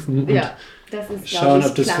sich prüfen und das ist, schauen,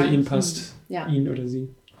 ob das für ihn passt, ja. ihn oder sie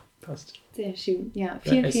passt. Sehr schön. Ja,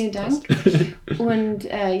 vielen Dank.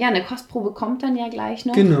 Und eine Kostprobe kommt dann ja gleich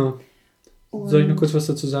noch. Genau. Und soll ich noch kurz was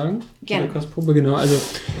dazu sagen? Gerne. Zu der Kostprobe, genau. Also,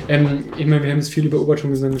 ich meine, wir haben jetzt viel über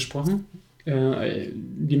Obertongesang gesprochen.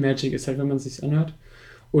 Die Magic ist halt, wenn man es sich anhört.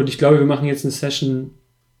 Und ich glaube, wir machen jetzt eine Session,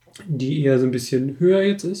 die eher so ein bisschen höher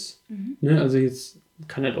jetzt ist. Ne? Also jetzt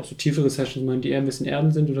kann halt auch so tiefere Sessions machen, die eher ein bisschen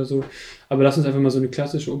erdend sind oder so. Aber lass uns einfach mal so eine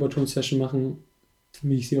klassische Oberton-Session machen,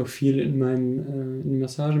 wie ich sie auch viel in meinen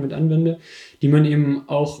Massage mit anwende, die man eben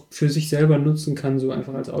auch für sich selber nutzen kann, so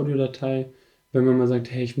einfach als Audiodatei, wenn man mal sagt,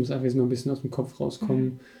 hey, ich muss einfach jetzt mal ein bisschen aus dem Kopf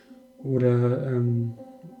rauskommen oder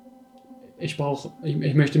ich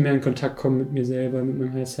möchte mehr in Kontakt kommen mit mir selber, mit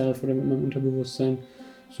meinem Higher Self oder mit meinem Unterbewusstsein.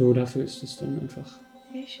 So, dafür ist es dann einfach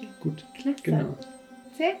sehr schön. Gut. Klasse. Genau.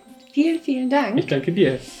 Sehr gut. Vielen Dank. Ich danke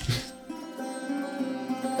dir.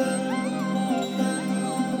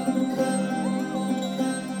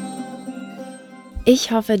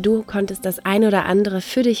 Ich hoffe, du konntest das ein oder andere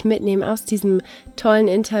für dich mitnehmen aus diesem tollen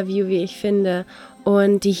Interview, wie ich finde.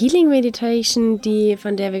 Und die Healing Meditation,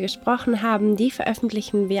 von der wir gesprochen haben, die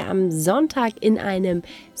veröffentlichen wir am Sonntag in einem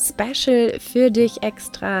Special für dich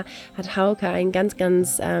extra. Hat Hauke eine ganz,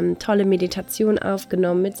 ganz tolle Meditation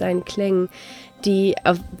aufgenommen mit seinen Klängen,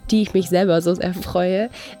 auf die ich mich selber so sehr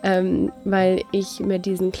freue, weil ich mit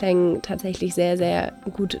diesen Klängen tatsächlich sehr, sehr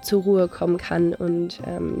gut zur Ruhe kommen kann und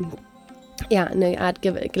eine Art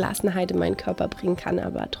Gelassenheit in meinen Körper bringen kann,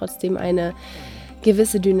 aber trotzdem eine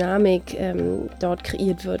gewisse Dynamik dort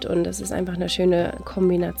kreiert wird und das ist einfach eine schöne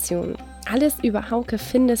Kombination. Alles über Hauke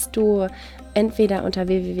findest du entweder unter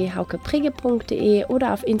www.haukeprigge.de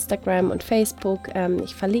oder auf Instagram und Facebook.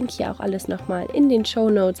 Ich verlinke hier auch alles nochmal in den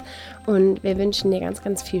Shownotes und wir wünschen dir ganz,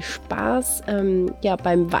 ganz viel Spaß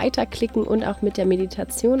beim Weiterklicken und auch mit der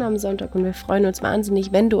Meditation am Sonntag und wir freuen uns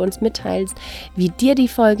wahnsinnig, wenn du uns mitteilst, wie dir die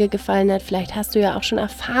Folge gefallen hat. Vielleicht hast du ja auch schon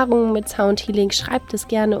Erfahrungen mit Sound Healing. Schreib das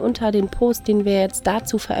gerne unter den Post, den wir jetzt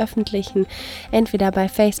dazu veröffentlichen, entweder bei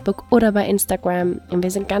Facebook oder bei Instagram. Und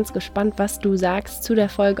wir sind ganz gespannt, was du sagst zu der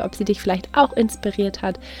Folge, ob sie dich vielleicht auch inspiriert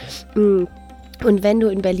hat. Und wenn du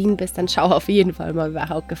in Berlin bist, dann schau auf jeden Fall mal bei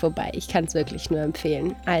Hauke vorbei. Ich kann es wirklich nur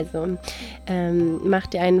empfehlen. Also mach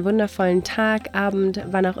dir einen wundervollen Tag, Abend,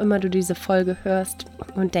 wann auch immer du diese Folge hörst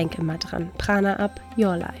und denk immer dran. Prana up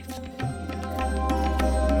your life.